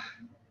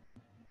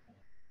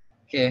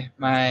 Okay.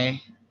 My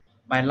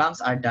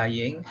lungs are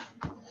dying.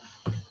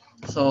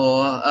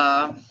 So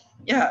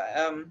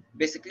yeah.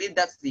 Basically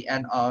that's the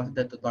end of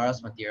the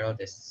tutorials material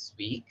this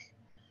week.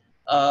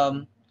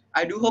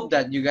 I do hope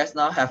that you guys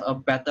now have a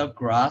better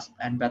grasp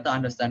and better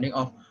understanding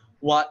of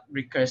what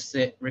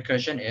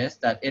recursion is,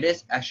 that it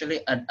is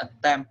actually an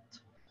attempt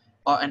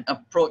or an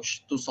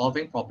approach to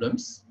solving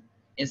problems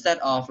instead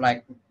of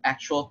like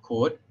actual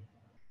code,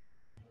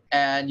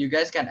 and you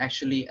guys can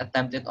actually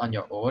attempt it on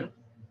your own.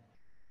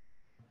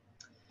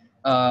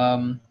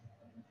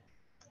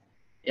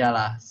 Yeah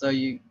lah. So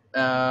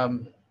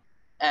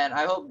and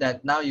I hope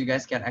that now you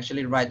guys can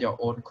actually write your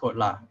own code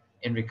lah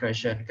in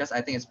recursion, because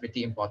I think it's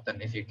pretty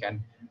important if you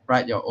can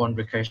write your own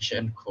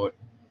recursion code,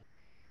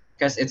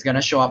 because it's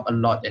gonna show up a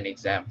lot in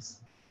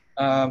exams.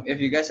 If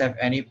you guys have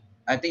any,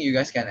 I think you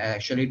guys can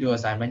actually do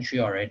assignment 3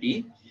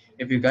 already.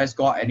 If you guys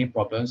got any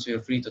problems,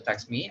 feel free to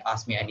text me,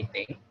 ask me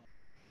anything.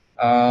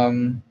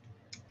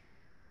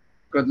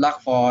 Good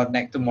luck for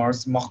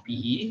tomorrow's mock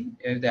PE.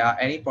 If there are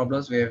any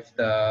problems with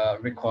the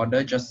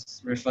recorder,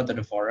 just refer to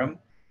the forum.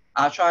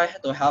 I'll try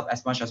to help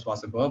as much as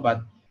possible,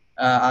 but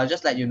I'll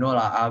just let you know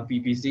I'll be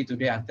busy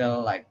today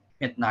until like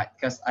midnight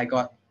because I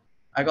got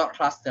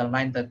class till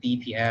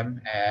 9:30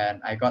 p.m.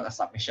 and I got a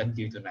submission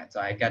due tonight,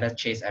 so I gotta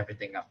chase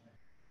everything up.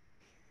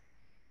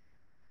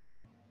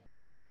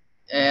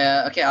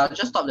 Okay, I'll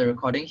just stop the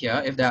recording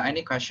here. If there are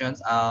any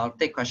questions, I'll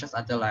take questions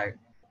until like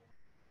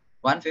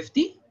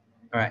 1:50.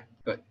 All right.